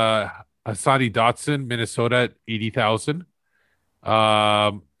midfield, Hassani Dotson, Minnesota at 80,000.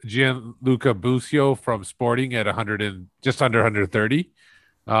 Gianluca Busio from Sporting at just under 130.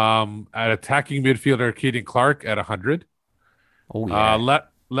 At attacking midfielder, Caden Clark at 100. Oh yeah.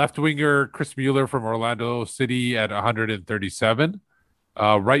 Left winger Chris Mueller from Orlando City at 137.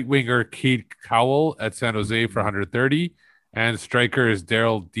 Right winger Cade Cowell at San Jose for 130. And striker is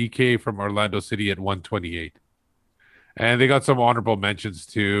Daryl DK from Orlando City at 128. And they got some honorable mentions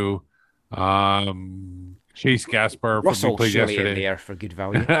too. Chase Gaspar Russell from surely yesterday. in there for good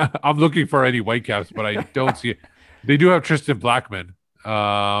value. I'm looking for any Whitecaps, but I don't see it. They do have Tristan Blackman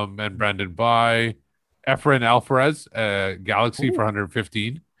and Brandon By. Efren Alvarez, Galaxy for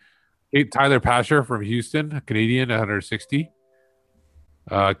 115. Tyler Pasher from Houston, Canadian, 160.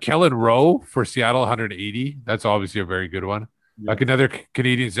 Kellen Rowe for Seattle, 180. That's obviously a very good one. Yeah. Like another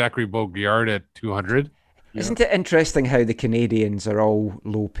Canadian, Zachary Bogiard at 200. Isn't it interesting how the Canadians are all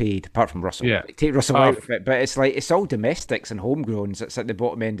low paid, apart from Russell? Yeah. Take Russell out of it, but it's like it's all domestics and homegrowns that's at the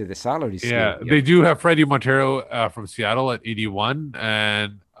bottom end of the salary scale. Yeah, they do have Freddie Montero from Seattle at 81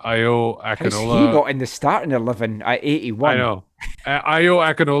 and Ayo How's Akinola. he got in the starting 11 at 81? I know.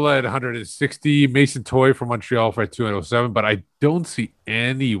 Ayo Akinola at 160. Mason Toy from Montreal for 207. But I don't see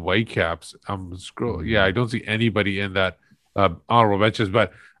any Whitecaps. I'm scrolling. Yeah, I don't see anybody in that honorable mentions.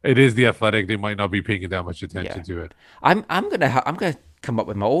 But it is the Athletic. They might not be paying that much attention to it. I'm gonna come up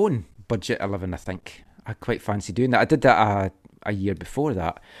with my own budget 11. I think I quite fancy doing that. I did that a year before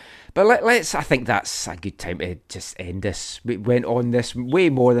that. But let's. I think that's a good time to just end this. We went on this way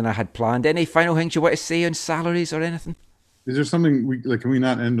more than I had planned. Any final things you want to say on salaries or anything? Is there something can we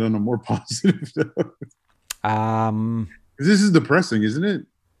not end on a more positive note? 'Cause this is depressing, isn't it?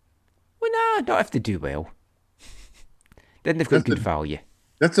 Well, no, not if they do well. Then they've got good value.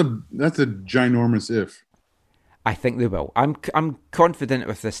 That's a ginormous if. I think they will. I'm confident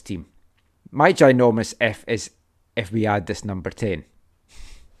with this team. My ginormous if is if we add this number 10.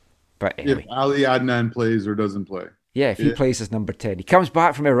 But anyway. If Ali Adnan plays or doesn't play. Yeah, if he plays as number 10. He comes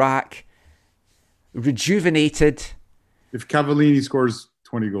back from Iraq, rejuvenated. If Cavallini scores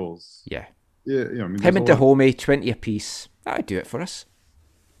 20 goals. Yeah. Yeah, I mean, him and Dahomey, 20 apiece. That would do it for us.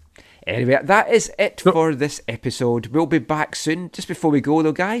 Anyway, that is it for this episode. We'll be back soon. Just before we go,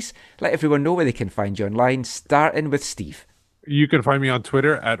 though, guys, let everyone know where they can find you online, starting with Steve. You can find me on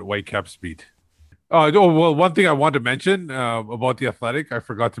Twitter at WhitecapsBeat. Well, one thing I want to mention about the Athletic, I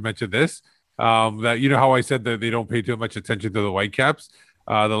forgot to mention this, that you know how I said that they don't pay too much attention to the Whitecaps?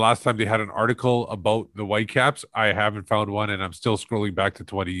 The last time they had an article about the Whitecaps, I haven't found one, and I'm still scrolling back to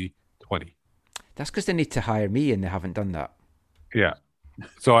 2020. That's because they need to hire me, and they haven't done that. Yeah.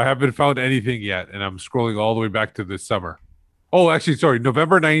 So I haven't found anything yet, and I'm scrolling all the way back to this summer. Oh, actually, sorry.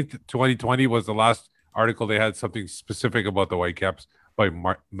 November 9th, 2020 was the last article they had something specific about the Whitecaps by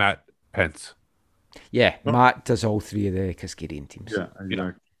Matt Pence. Yeah, Matt does all three of the Cascadian teams. Yeah,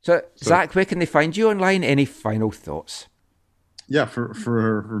 exactly. So, Zach, where can they find you online? Any final thoughts? Yeah,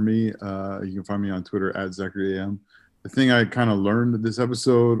 for me, you can find me on Twitter at ZacharyAM. The thing I kind of learned this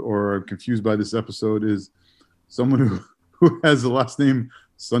episode, or I'm confused by this episode, is someone who has the last name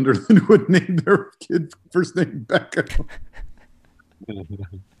Sunderland would name their kid first name Beckham.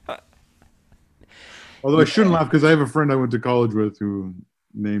 Although I shouldn't laugh because I have a friend I went to college with who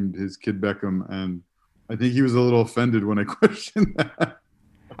named his kid Beckham, and I think he was a little offended when I questioned that.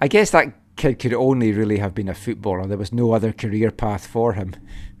 I guess that kid could only really have been a footballer. There was no other career path for him.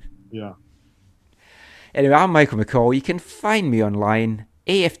 Yeah. Anyway, I'm Michael McCall. You can find me online,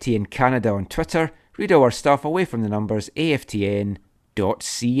 AFTN Canada on Twitter. Read our stuff away from the numbers, aftn.ca,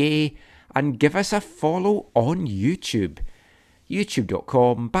 and give us a follow on YouTube.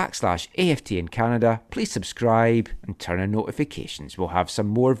 youtube.com/AFTN Canada. Please subscribe and turn on notifications. We'll have some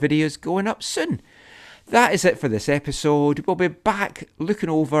more videos going up soon. That is it for this episode. We'll be back looking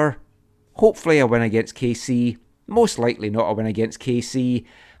over, hopefully, a win against KC. Most likely not a win against KC.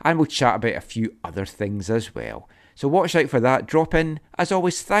 And we'll chat about a few other things as well. So watch out for that drop in. As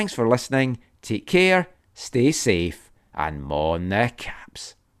always, thanks for listening. Take care, stay safe, and mon the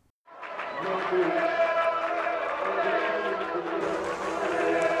Caps.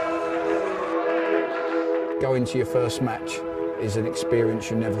 Going to your first match is an experience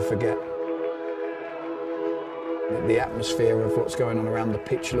you never forget. The atmosphere of what's going on around the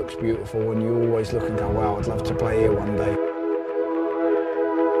pitch looks beautiful, and you always look and go, wow, I'd love to play here one day.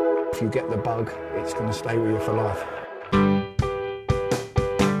 If you get the bug, it's going to stay with you for life.